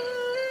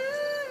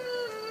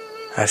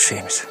 her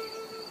şeyimizi.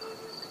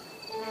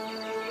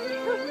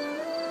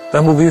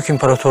 Ben bu büyük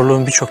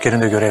imparatorluğun birçok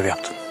yerinde görev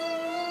yaptım.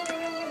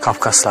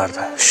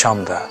 Kafkaslar'da,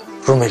 Şam'da,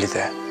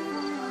 Rumeli'de.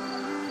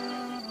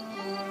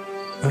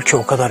 Ülke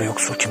o kadar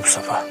yoksul ki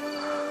Mustafa.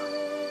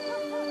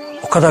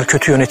 O kadar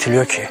kötü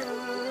yönetiliyor ki.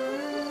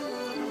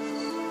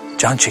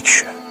 Can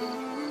çekişiyor.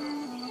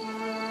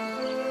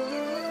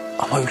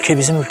 Ama ülke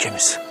bizim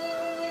ülkemiz.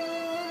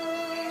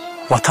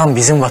 Vatan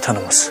bizim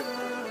vatanımız.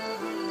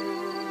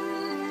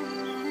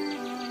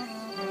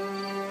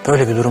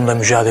 Böyle bir durumda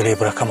mücadeleyi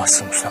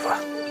bırakamazsın Mustafa.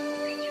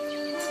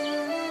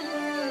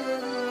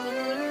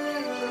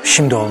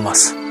 Şimdi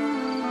olmaz.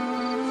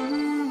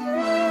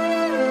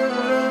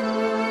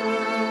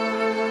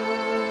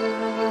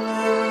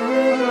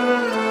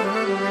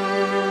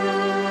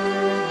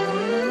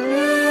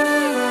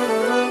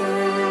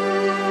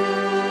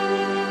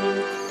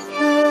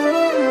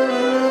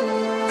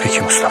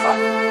 Peki Mustafa.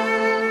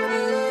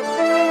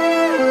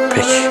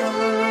 Peki.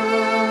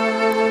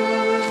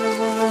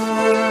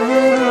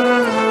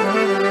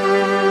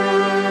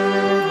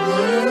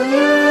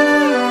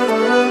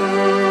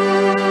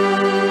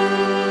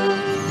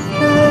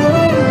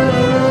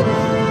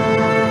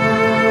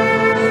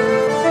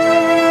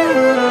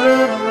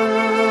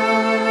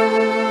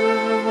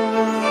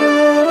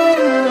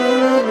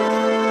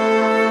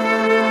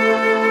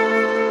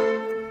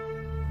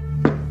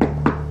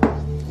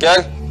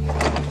 Gel.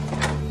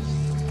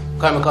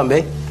 Kaymakam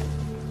Bey,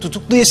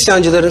 tutuklu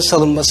isyancıların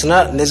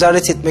salınmasına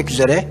nezaret etmek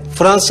üzere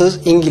Fransız,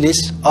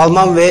 İngiliz,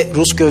 Alman ve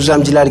Rus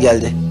gözlemciler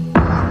geldi.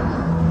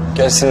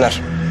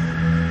 Gelsinler.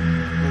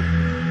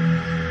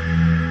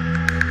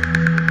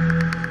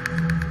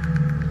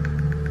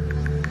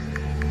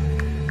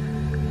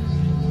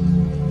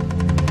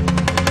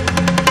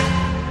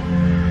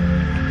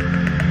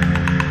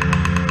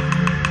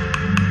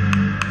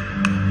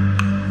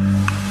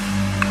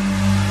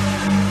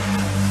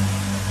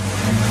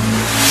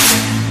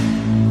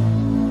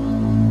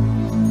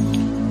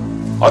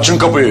 Açın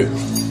kapıyı.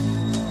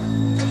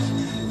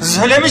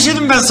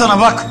 Söylemiştim ben sana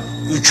bak.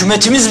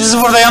 Hükümetimiz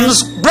bizi burada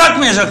yalnız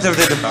bırakmayacaktır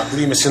dedim.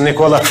 Haklı mısın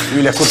Nikola?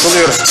 Öyle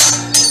kurtuluyoruz.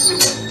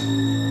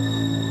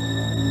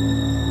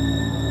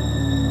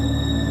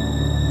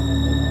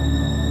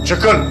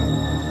 Çıkın.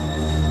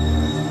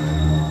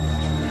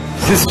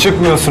 Siz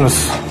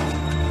çıkmıyorsunuz.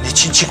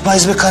 Niçin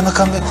çıkmayız be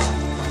kaymakam bey?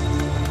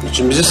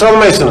 Niçin bizi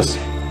salmaysınız?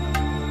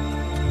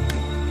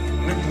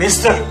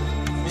 Mister,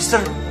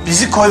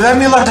 bizi koy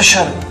vermiyorlar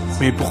dışarı.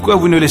 Mais pourquoi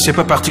vous ne laissez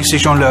pas partir ces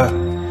gens-là?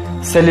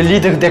 C'est le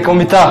leader des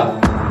comitats.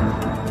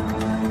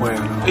 Ouais.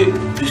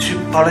 Monsieur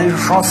parle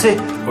français.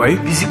 Oui.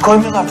 Bizi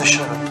koymuyorlar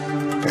dışarı.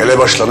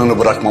 Elebaşlarını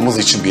bırakmamız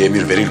için bir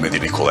emir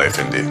verilmedi Nikola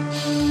Efendi.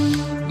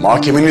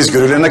 Mahkemeniz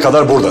görülene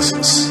kadar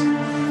buradasınız.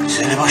 Biz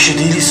elebaşı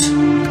değiliz.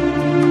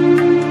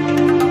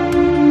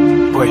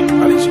 Oui,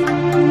 allez-y.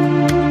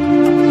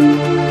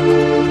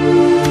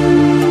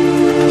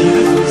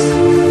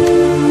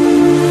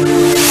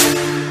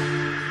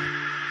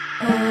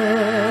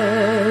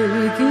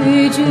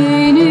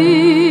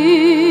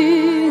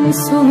 Gecenin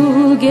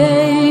sonu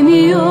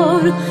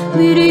gelmiyor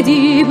bir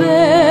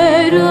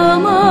diber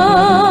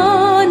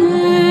aman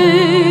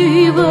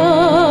eyvah.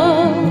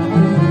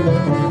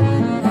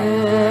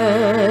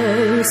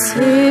 Her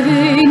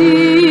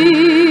sevenin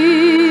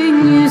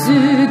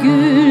yüzü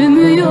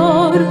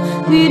gülmüyor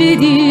bir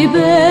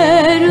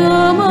diber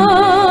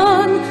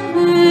aman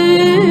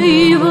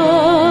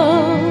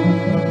eyvah.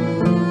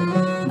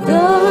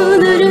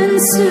 Dağların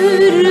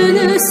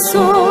sırrını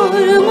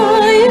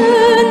sormayın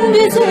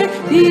bize,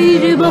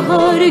 bir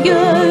bahar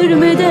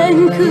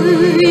görmeden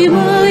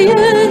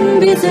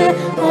kıymayın bize,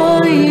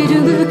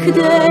 ayrılık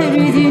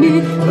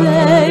derdini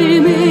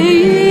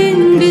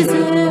vermeyin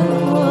bize.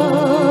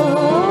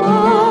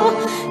 Ah,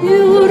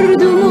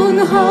 yurdumun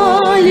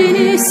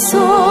halini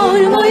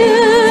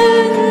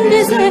sormayın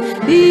bize,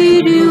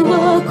 bir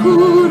yuva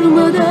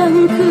kurmadan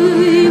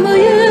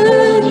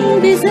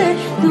kıymayın bize,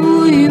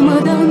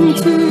 duymadan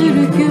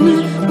türkümü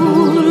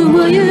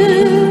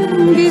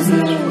vurmayın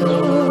bize.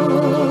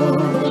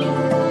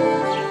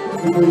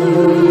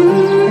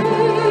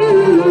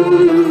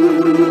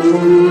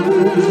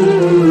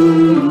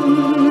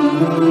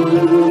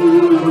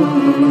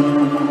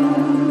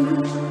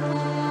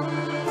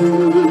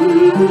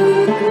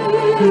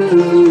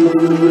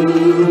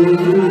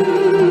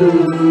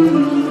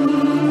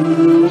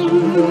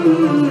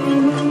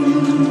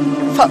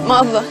 Fatma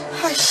abla.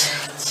 Ay.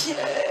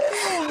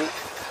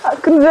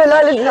 Hakkınızı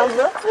helal edin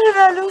abla.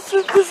 Helal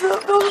olsun kızım.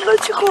 Yolun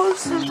açık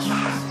olsun.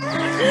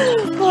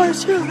 Ay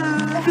canım.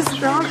 Kızım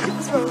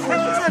hakkınız olsun.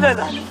 Sen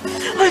helal.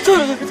 Ay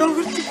torunu bir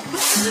doğru.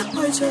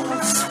 Ay canım.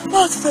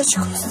 Batı da açık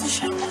olsun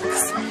inşallah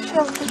kızım.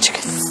 İnşallah açık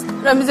olsun.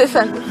 Ramiz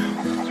efendi.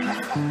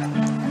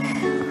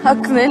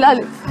 Hakkını helal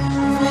et.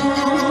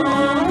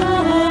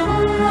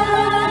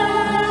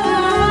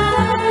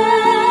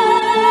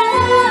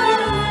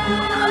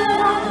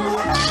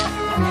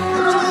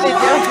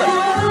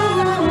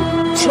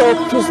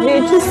 Çok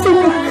özleyeceğiz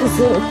seni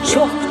kızım.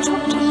 Çok.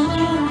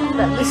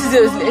 Ben de sizi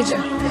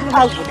özleyeceğim.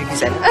 Al bunu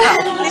güzelim.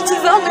 Al. Niçin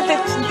zahmet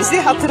ettin?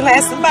 Bizi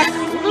hatırlayasın. Bak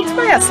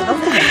unutmayasın.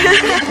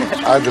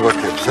 Hadi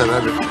bakayım sen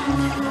hadi.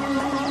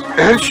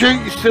 Her şey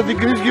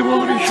istediğiniz gibi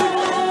olur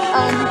inşallah.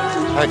 Amin.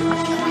 Hadi.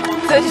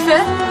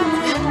 Zarife.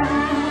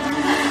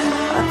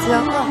 Hadi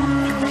abla.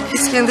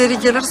 İskender'i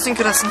gelirsin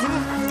kürasın değil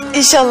mi?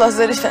 İnşallah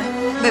Zarife.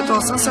 Ne de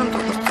olsan sen de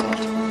olursun.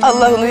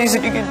 Allah onun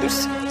yüzünü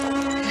güldürsün.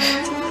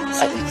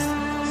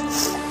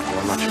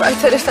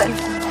 Ayfer efendi.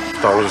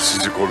 Tanrı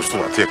sizi korusun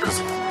Atiye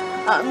kızım.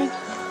 Amin.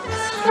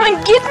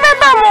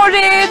 Gitmem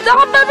oraya.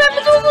 Daha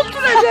bebeğimi de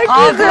unutturacak.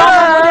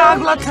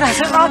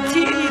 Ağlatıracak.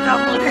 Atiye'yi de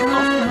buraya.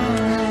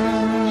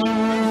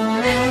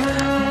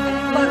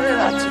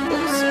 Bana açık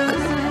olsun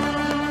kızım.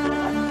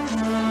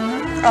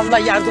 Allah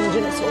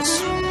yardımcınız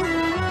olsun.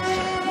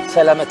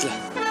 Selametle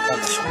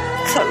kardeşim.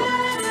 Sağ ol.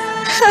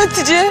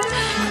 Hatice.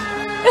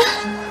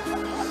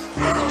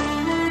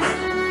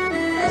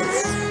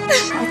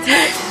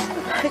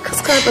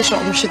 Kız kardeş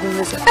olmuş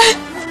edinize.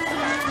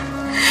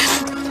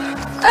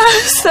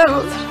 Sağ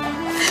ol.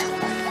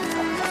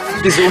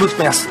 Bizi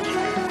unutmayasın.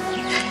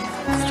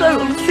 Sağ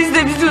olun. Siz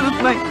de bizi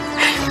unutmayın.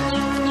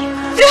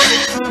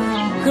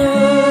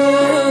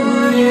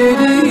 Kal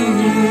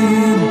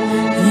yüreğim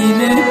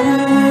yine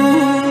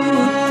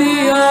bu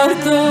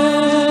diyarda,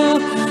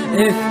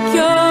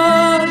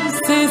 efkar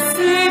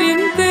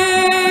seslerinde,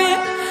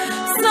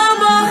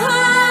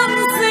 sabahın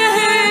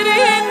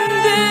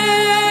seherinde.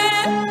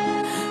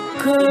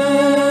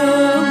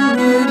 Kal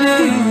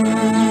yüreğim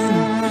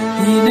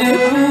yine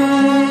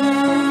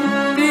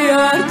bu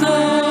diyarda,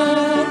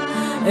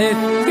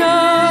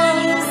 efkar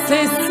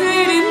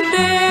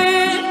seslerinde,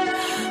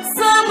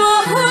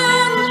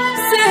 sabahın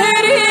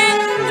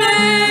seherinde.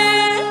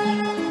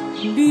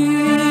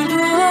 Bir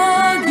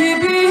dağ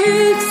gibi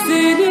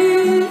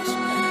yükselir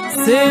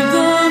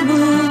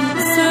sevdamın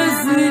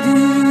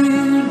sözleri,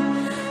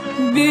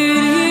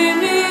 bir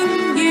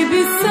yemin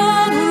gibi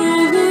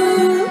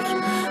savrulur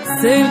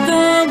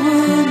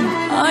sevdamın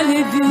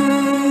alevi.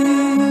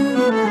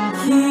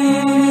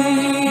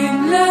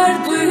 Kimler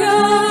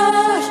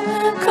duyar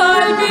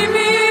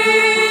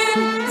kalbimin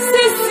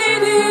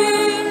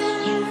sesini,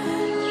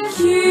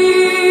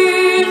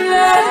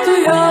 kimler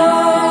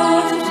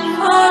duyar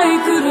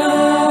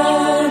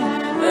haykıran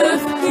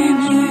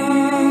öfkemi.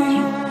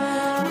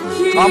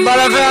 Ambar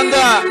Efendi,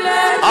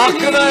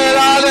 hakkını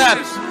helal et.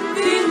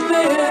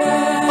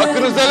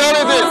 Hakkınızı helal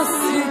edin.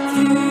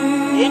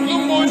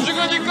 Oğlum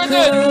boncuğa dikkat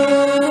et.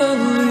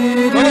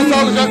 Bana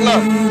sağlıcakla.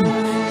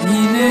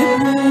 Yine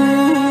bu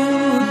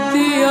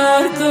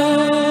diyarda,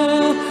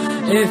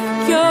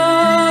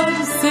 efkar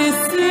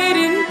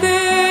seslerinde,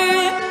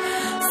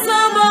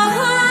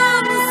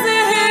 sabahın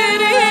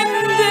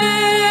seherinde.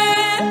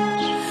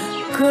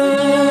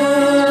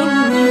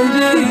 Kal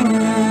yüreğim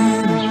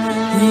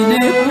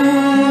yine bu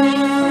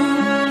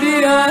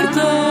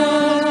diyarda,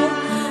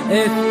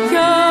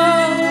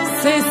 efkar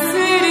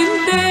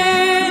seslerinde,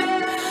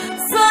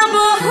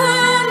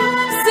 sabahın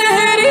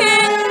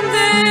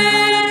seherinde.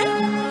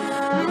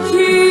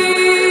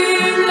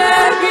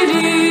 Kimler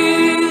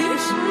bilir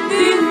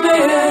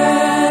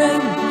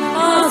dinmeyen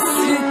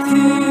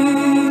hasreti,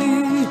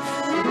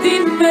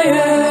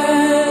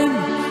 dinmeyen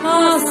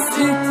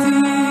hasreti.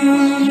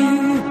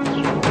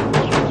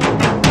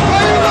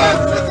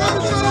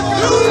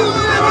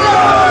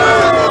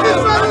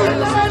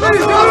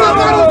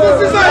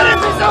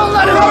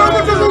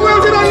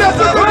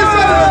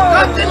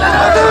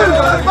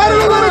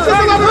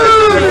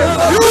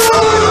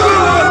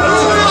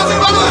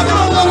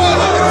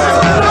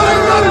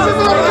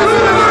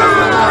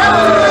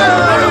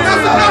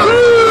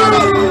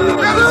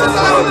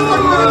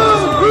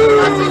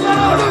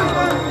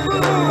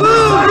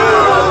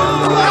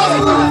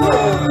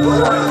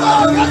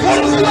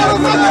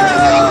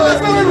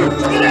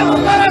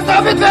 Bunlara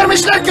sabit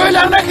vermişler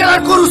köylerine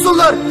kadar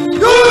korusunlar.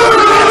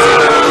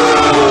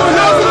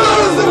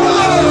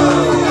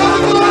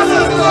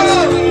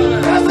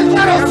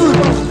 Yazıklar olsun.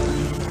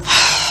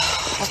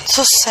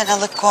 30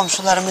 senelik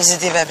komşularımız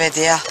idi be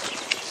Bediye.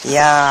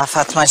 Ya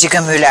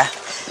Fatmacığım öyle.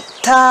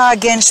 Ta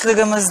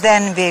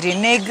gençliğimizden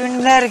beri ne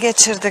günler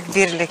geçirdik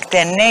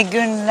birlikte, ne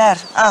günler.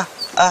 Ah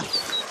ah.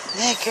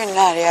 Ne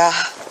günler ya.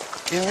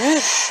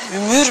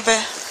 Ömür be.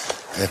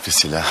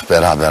 Hepsiyle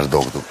beraber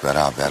doğduk,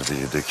 beraber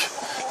büyüdük.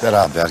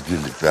 Beraber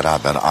güldük,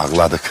 beraber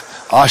ağladık.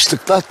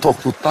 Açlıkta,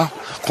 toklukta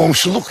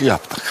komşuluk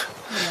yaptık.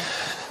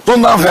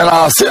 Bundan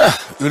fenası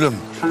ölüm.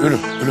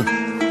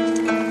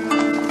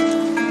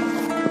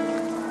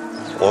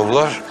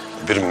 Onlar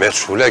bir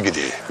meçhule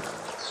gidiyor.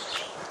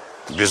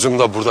 Bizim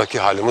de buradaki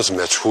halimiz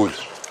meçhul.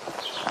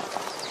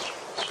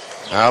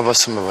 Ne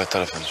yapasın be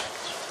Baytar Efendi?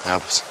 Ne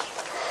yapasın?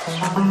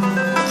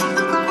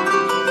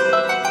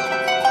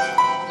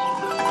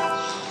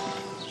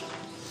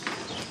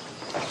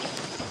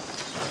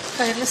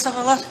 Hayırlı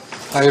sabahlar.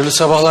 Hayırlı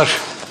sabahlar.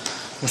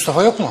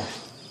 Mustafa yok mu?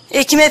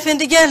 Hekim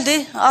efendi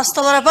geldi,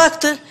 hastalara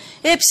baktı.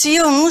 Hepsi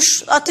iyi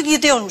olmuş, artık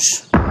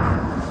gidiyormuş.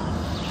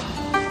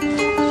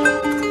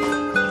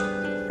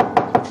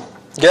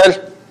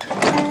 Gel.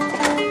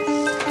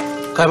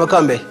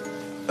 Kaymakam Bey,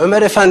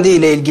 Ömer Efendi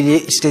ile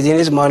ilgili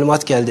istediğiniz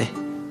malumat geldi.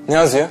 Ne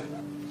yazıyor?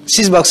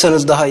 Siz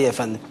baksanız daha iyi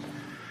efendim.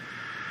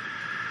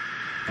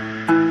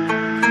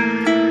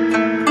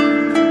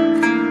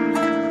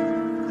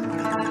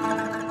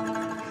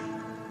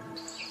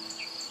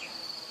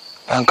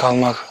 Ben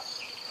kalmak,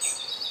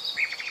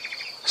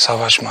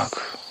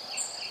 savaşmak,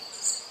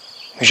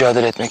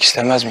 mücadele etmek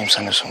istemez miyim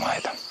sanıyorsun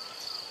Vahidem?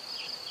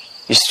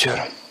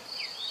 İstiyorum.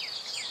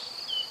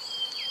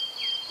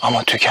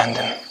 Ama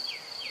tükendim.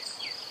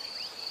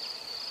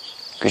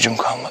 Gücüm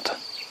kalmadı.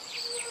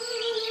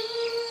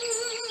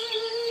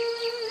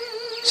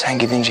 Sen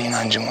gidince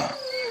inancımı,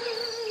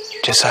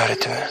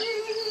 cesaretimi,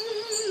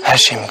 her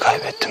şeyimi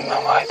kaybettim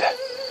ben Vahide.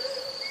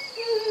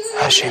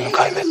 Her şeyimi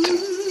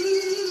kaybettim.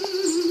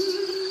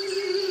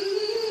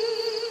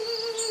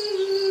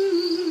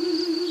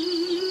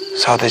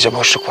 Sadece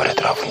boşluk var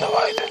etrafında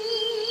Vahide.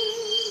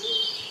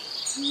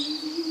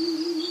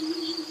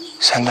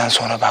 Senden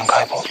sonra ben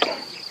kayboldum.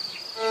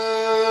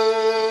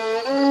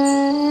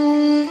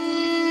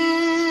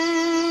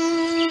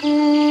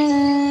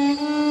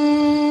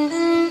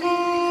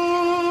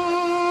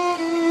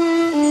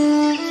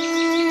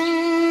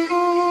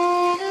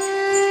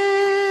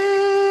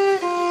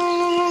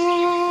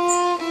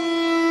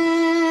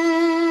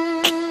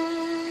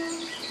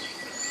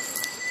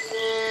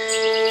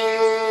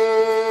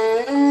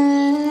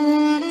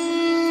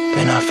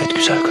 Beni affet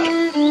güzel karım.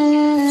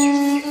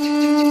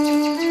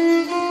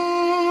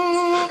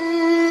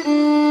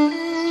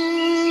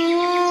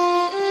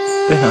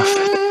 Beni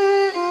affet.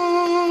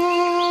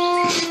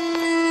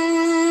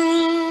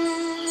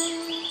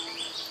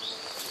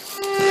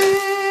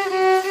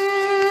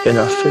 Beni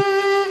affet.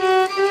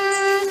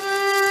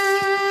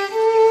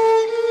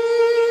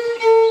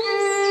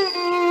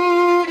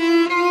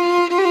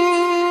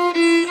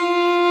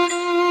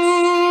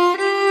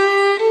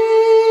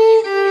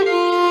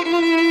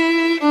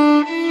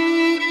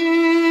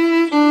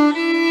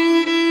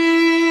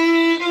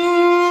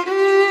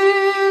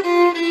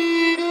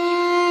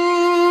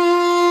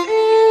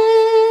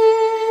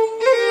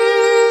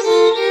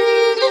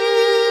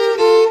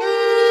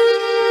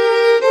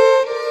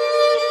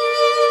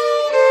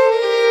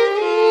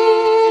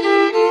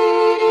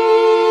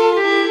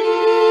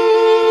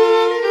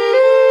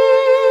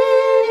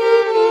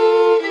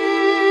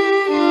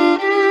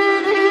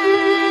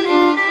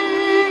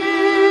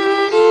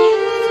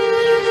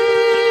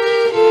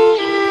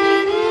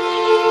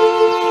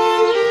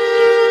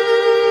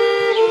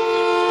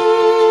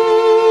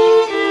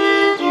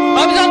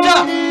 Ramiz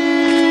amca!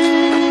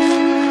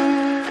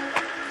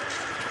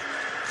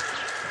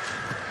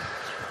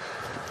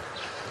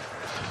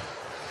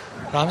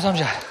 Ramiz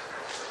amca,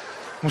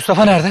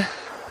 Mustafa nerede?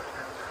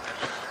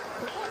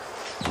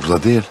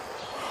 Burada değil.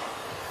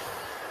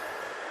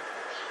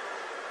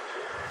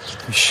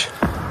 Gitmiş.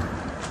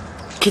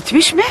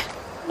 Gitmiş mi?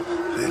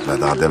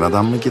 Veda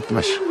demeden mi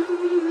gitmiş?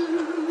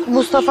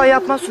 Mustafa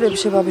yapmaz öyle bir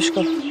şey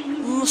babişko.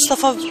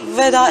 Mustafa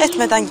veda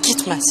etmeden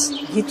gitmez.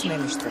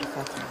 Gitmemiştir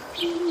Fatma.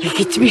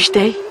 Gitmiş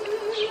de.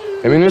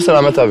 Emin misin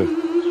Ahmet abi?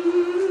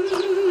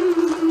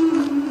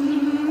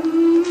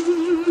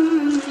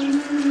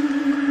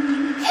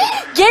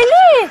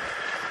 Gelin.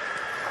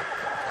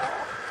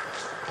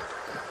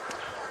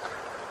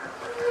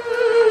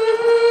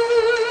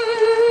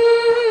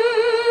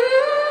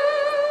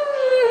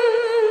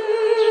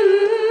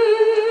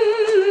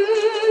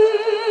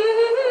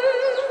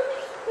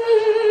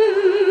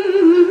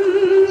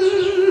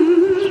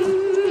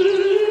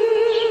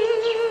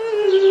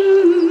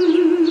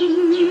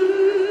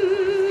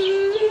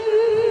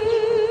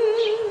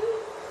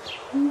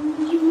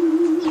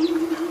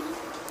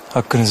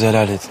 Hakkınızı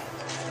helal edin.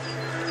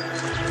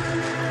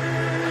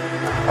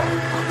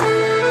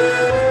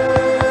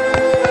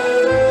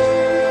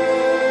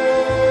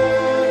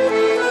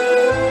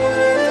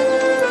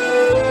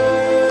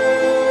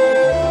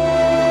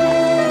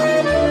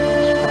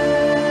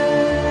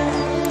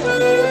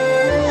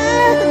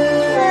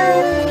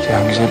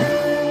 Cihan güzelim.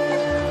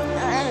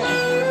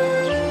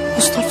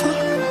 Mustafa.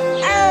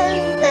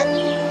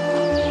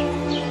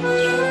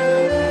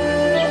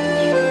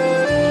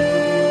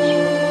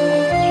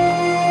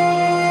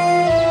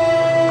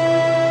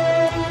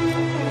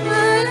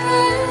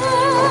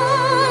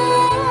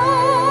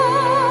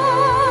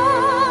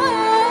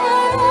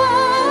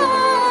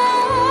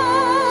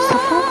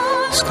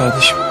 Kız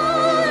kardeşim.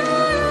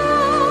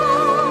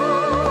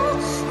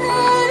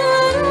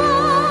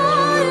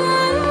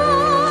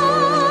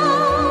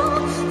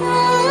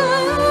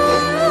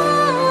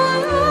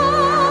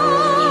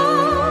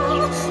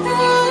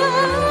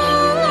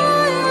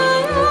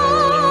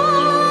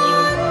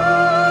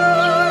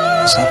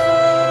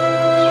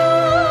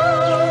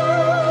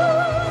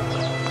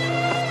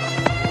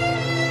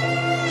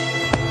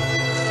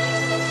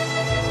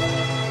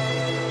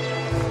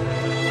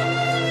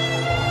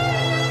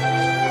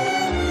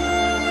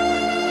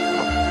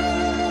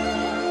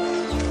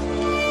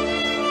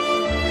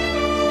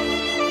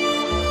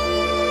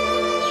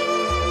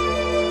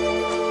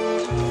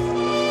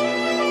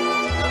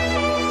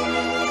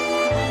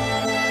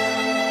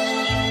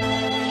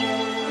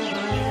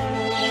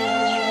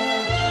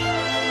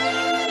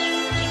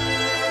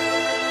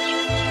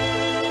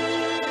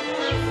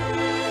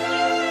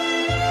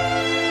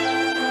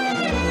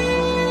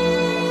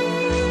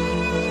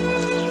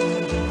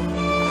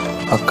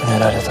 Hakkını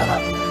helal et ana.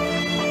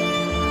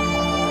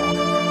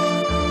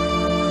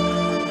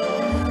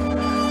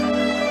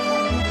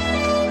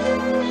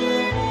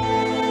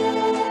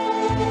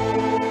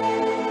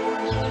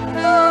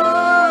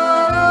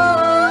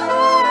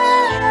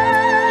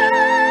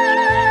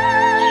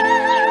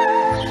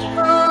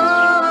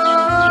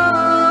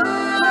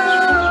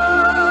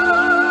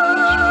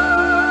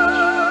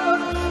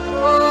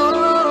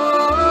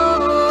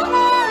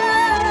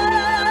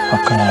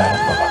 Hakkını helal et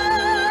baba.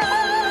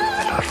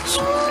 Helal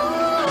olsun.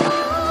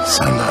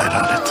 Sen de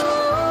helal et.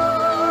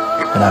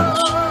 Helal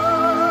olsun.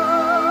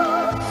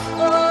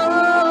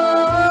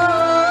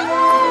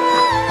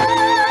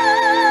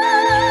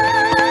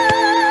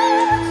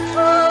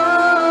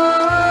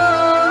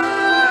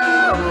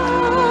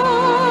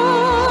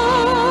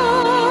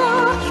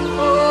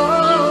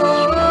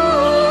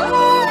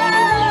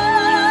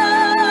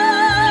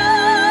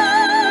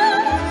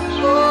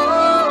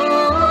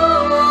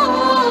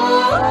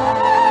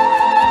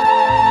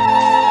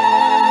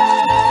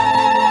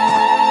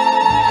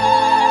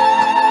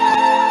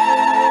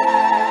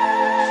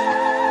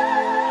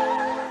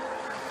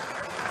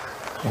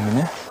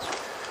 Emine.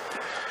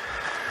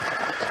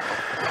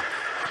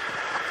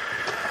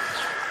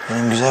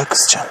 Benim güzel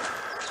kızcağım.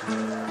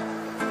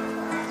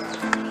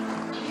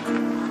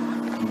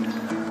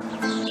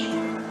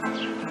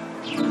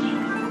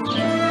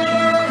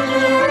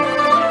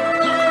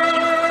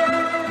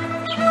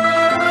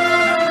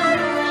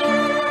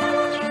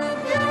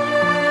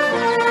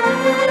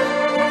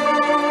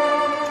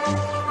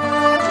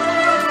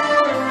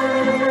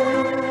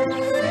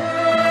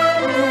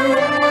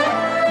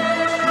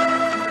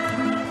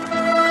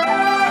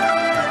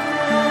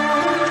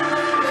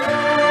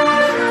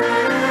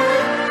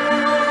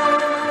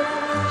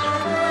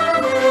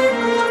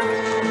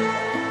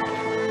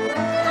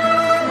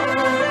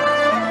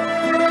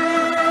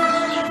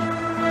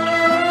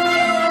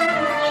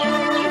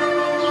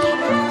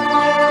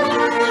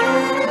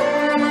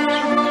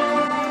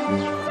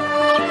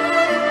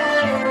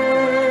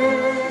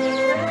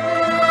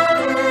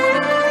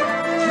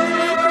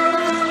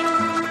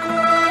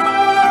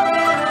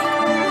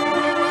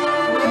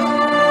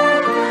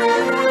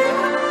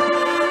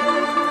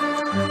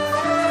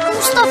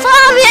 Mustafa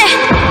abi.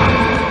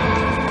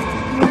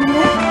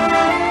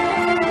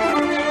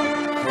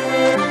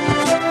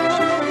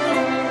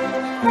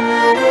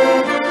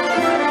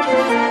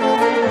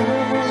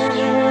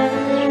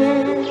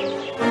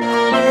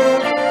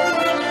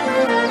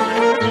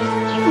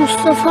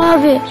 Mustafa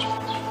abi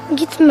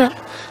gitme.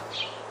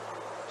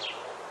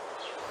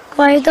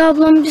 Vahide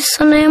ablam bizi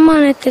sana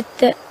emanet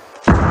etti.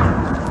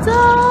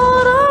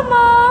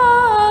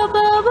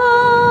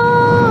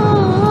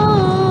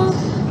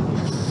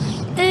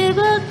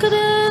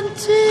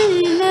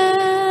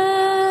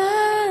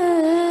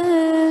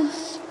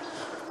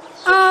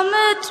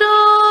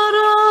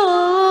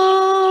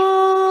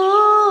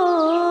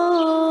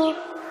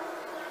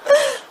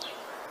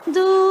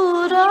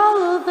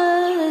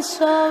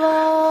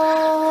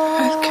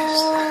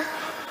 Herkes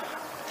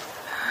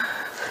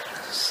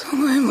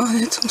sana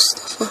emanet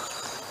Mustafa.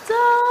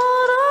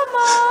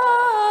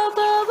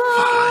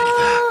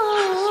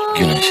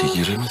 Güneşe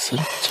giremesin.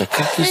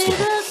 Çakır gözlü.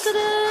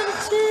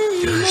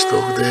 Güneş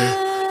doğdu.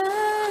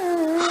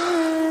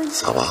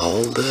 Sabah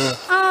oldu.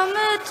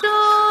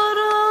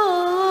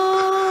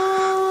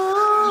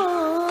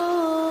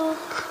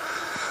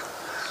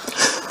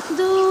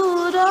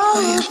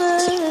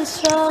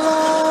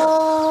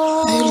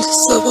 Hayırlı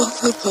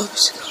sabahlar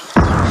babacığım.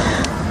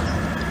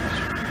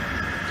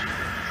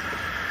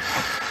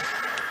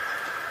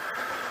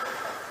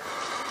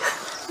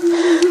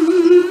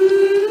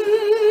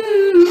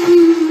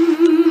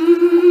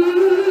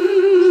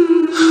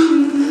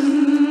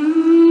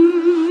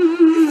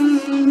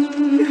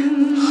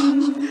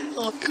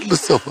 Hayırlı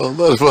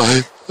sabahlar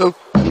Vahide.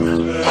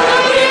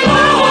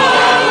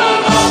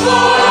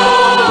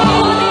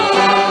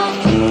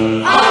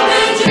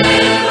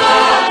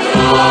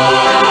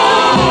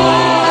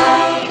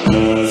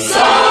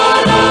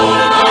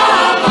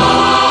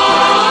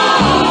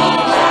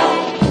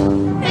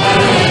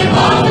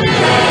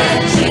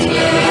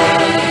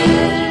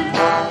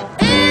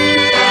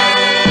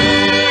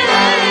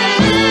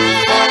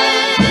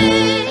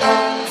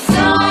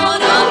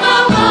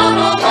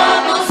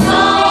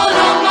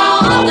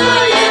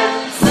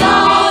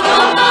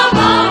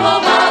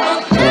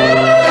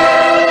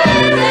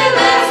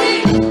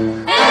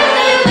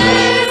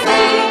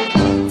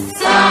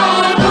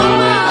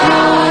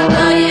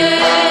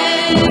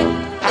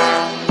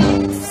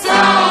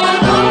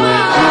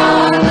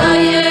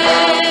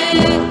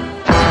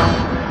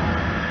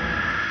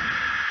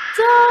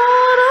 Don't